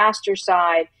be on the master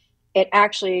side. It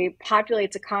actually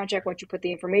populates a contract once you put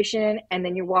the information in, and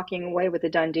then you're walking away with a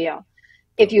done deal.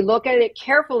 If you Okay. look at it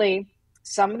carefully,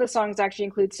 some of the songs actually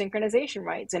include synchronization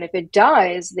rights. And if it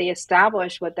does, they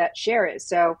establish what that share is.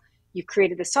 So you've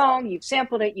created the song, you've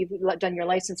sampled it, you've done your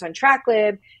license on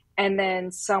Tracklib, and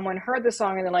then someone heard the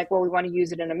song and they're like, well, we want to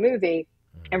use it in a movie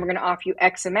and we're going to offer you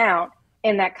X amount.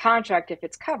 in that contract, if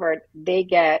it's covered,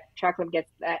 Tracklib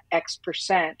gets that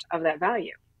X% of that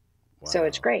value. So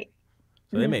it's Wow. great.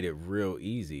 So they made it real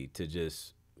easy to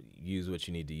just use what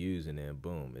you need to use, and then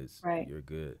boom, it's Right. you're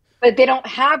good. But they don't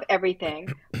have everything,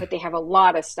 but they have a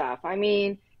lot of stuff. I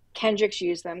mean, Kendrick's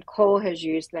used them, Cole has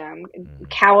used them, Hmm.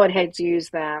 Khaled has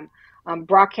used them,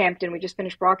 Brockhampton, we just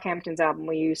finished Brockhampton's album,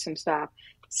 we used some stuff.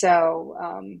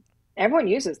 So everyone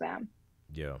uses them.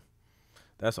 Yeah.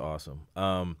 That's awesome.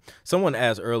 Someone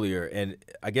asked earlier, and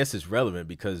I guess it's relevant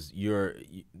because you're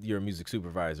a music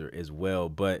supervisor as well.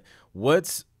 But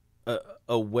what's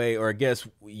a way, or I guess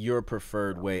your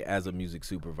preferred way as a music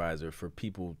supervisor for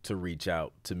people to reach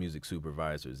out to music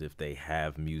supervisors if they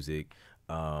have music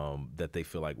that they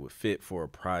feel like would fit for a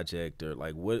project, or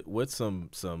like what's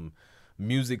some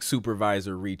music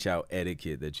supervisor reach out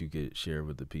etiquette that you could share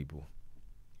with the people?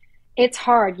 It's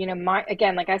hard,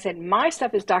 again, like I said, my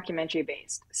stuff is documentary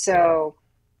based. Okay. So,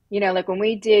 like when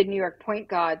we did New York Point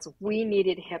Gods, we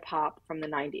needed hip hop from the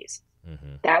 90s.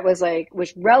 Hmm. That was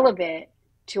relevant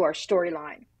to our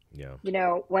storyline. Yeah.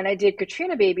 When I did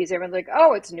Katrina Babies, everyone's like,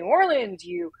 "Oh, it's New Orleans.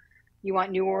 You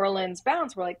want New Orleans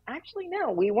bounce?" We're like, actually,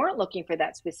 no, we weren't looking for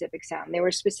that specific sound. They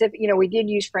were specific. We did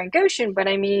use Frank Ocean, but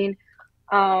I mean,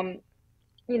 um,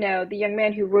 the young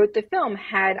man who wrote the film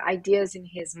had ideas in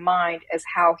his mind as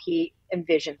how he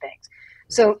envisioned things.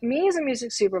 Right. So, me as a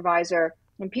music supervisor,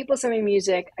 when people send me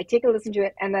music, I take a listen to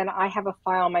it, and then I have a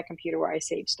file on my computer where I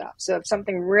save stuff. So, if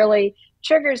something really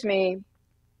triggers me,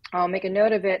 I'll make a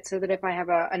note of it so that if I have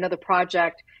another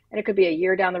project, and it could be a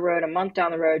year down the road, a month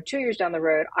down the road, 2 years down the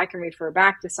road, I can refer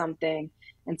back to something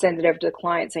and send it over to the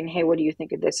client saying, "Hey, what do you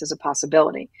think of this as a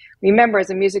possibility?" Remember,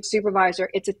 as a music supervisor,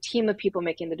 it's a team of people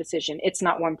making the decision. It's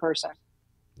not one person.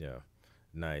 Yeah.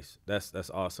 Nice.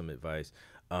 That's awesome advice.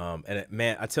 And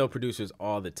man, I tell producers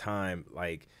all the time,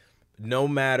 like, no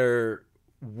matter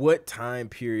what time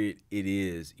period it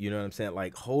is, you know what I'm saying?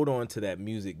 Like, hold on to that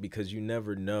music because you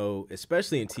never know,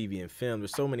 especially in TV and film.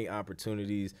 There's so many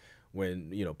opportunities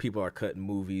when, people are cutting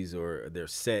movies or they're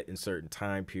set in certain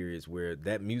time periods where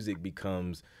that music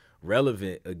becomes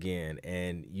relevant again,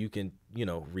 and you can,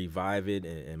 revive it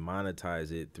and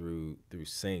monetize it through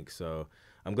sync. So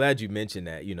I'm glad you mentioned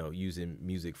that, using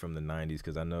music from the 90s,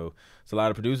 because I know there's a lot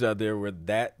of producers out there where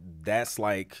that's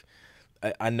like,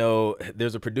 I know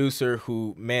there's a producer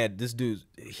who, man, this dude,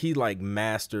 he like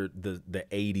mastered the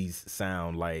 80s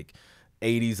sound, like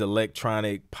 80s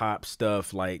electronic pop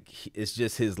stuff. Like, it's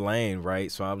just his lane,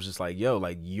 right? So I was just like, yo,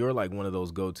 like, you're like one of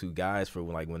those go-to guys for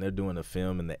like when they're doing a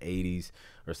film in the 80s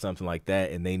or something like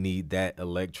that, and they need that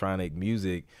electronic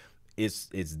music. It's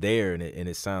there, and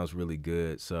it sounds really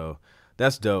good. So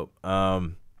that's dope.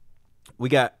 We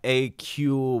got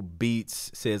AQ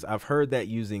Beats says, I've heard that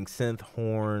using synth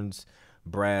horns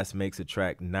brass makes a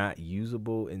track not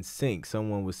usable in sync.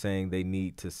 Someone was saying they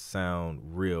need to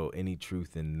sound real. Any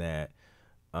truth in that?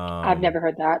 I've Um, never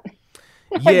heard that.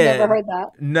 I've yeah, never heard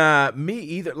that. nah, me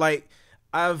either. Like,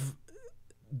 I've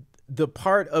the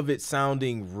part of it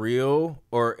sounding real,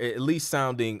 or at least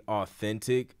sounding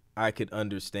authentic, I could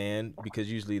understand,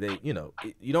 because usually you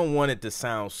don't want it to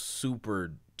sound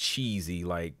super cheesy,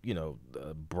 like,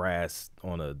 brass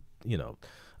on a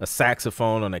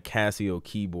saxophone on a Casio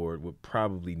keyboard would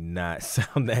probably not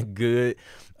sound that good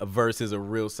versus a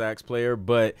real sax player.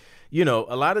 But,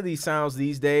 a lot of these sounds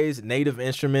these days, native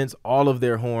instruments, all of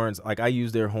their horns, like I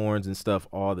use their horns and stuff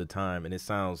all the time, and it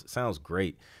sounds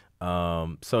great.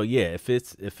 So yeah, if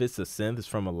it's a synth, it's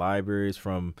from a library,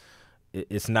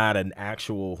 it's not an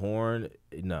actual horn.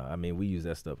 No, I mean, we use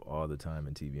that stuff all the time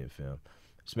in TV and film.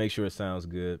 Just make sure it sounds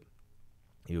good.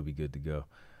 You'll be good to go.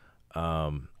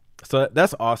 So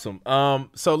that's awesome.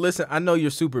 So listen, I know you're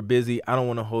super busy. I don't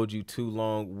want to hold you too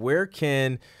long. Where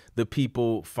can the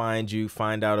people find you,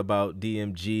 find out about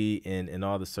DMG and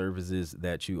all the services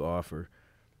that you offer?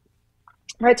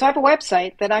 Right. So I have a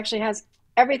website that actually has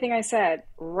everything I said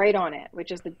right on it,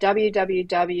 which is the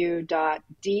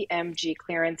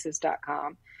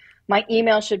www.dmgclearances.com. My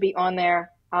email should be on there.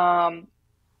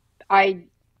 I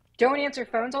don't answer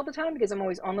phones all the time because I'm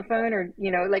always on the phone, or,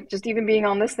 like just even being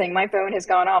on this thing, my phone has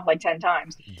gone off like 10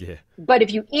 times. Yeah. But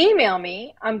if you email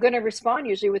me, I'm going to respond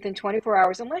usually within 24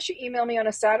 hours. Unless you email me on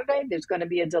a Saturday, there's going to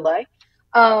be a delay.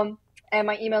 And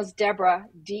my email is Deborah,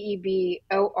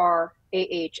 Deborah,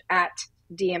 at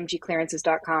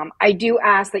dmgclearances.com. I do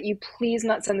ask that you please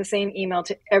not send the same email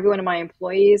to every one of my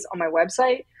employees on my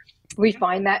website. We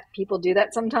find that people do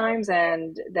that sometimes,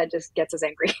 and that just gets us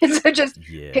angry. So just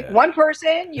pick Yeah. one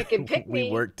person. You can pick We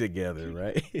me. work together,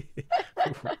 right?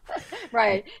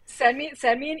 Right. Send me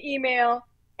an email,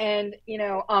 and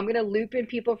I'm going to loop in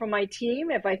people from my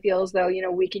team if I feel as though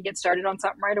we can get started on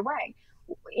something right away.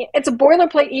 it's a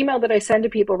boilerplate email that I send to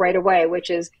people right away, which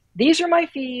is, these are my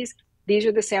fees. These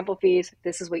are the sample fees.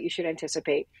 This is what you should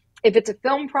anticipate. If it's a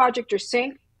film project or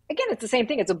sync, again, it's the same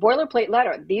thing. It's a boilerplate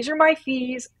letter. These are my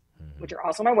fees, which are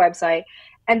also my website.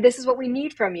 And this is what we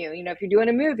need from you. You know, if you're doing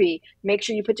a movie, make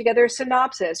sure you put together a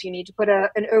synopsis. You need to put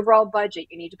an overall budget.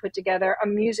 You need to put together a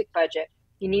music budget.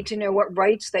 You need to know what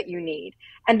rights that you need.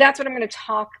 And that's what I'm going to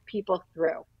talk people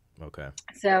through. Okay.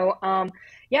 So,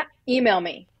 yeah, email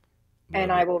me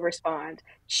and I will respond.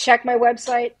 Check my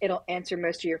website. It'll answer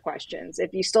most of your questions.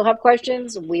 If you still have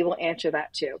questions, we will answer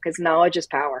that too, because knowledge is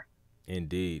power.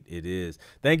 Indeed, it is.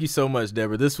 Thank you so much,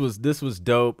 Deborah. This was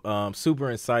dope. Super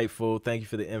insightful. Thank you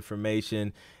for the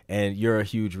information, and you're a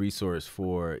huge resource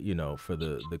for for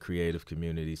the creative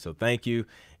community. So thank you,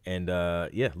 and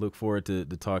yeah, look forward to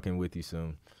talking with you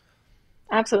soon.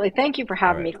 Absolutely. Thank you for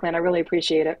having me, Clint. I really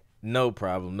appreciate it. No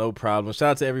problem. No problem. Shout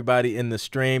out to everybody in the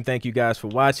stream. Thank you guys for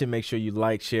watching. Make sure you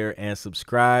like, share, and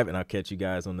subscribe, and I'll catch you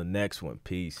guys on the next one.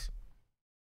 Peace.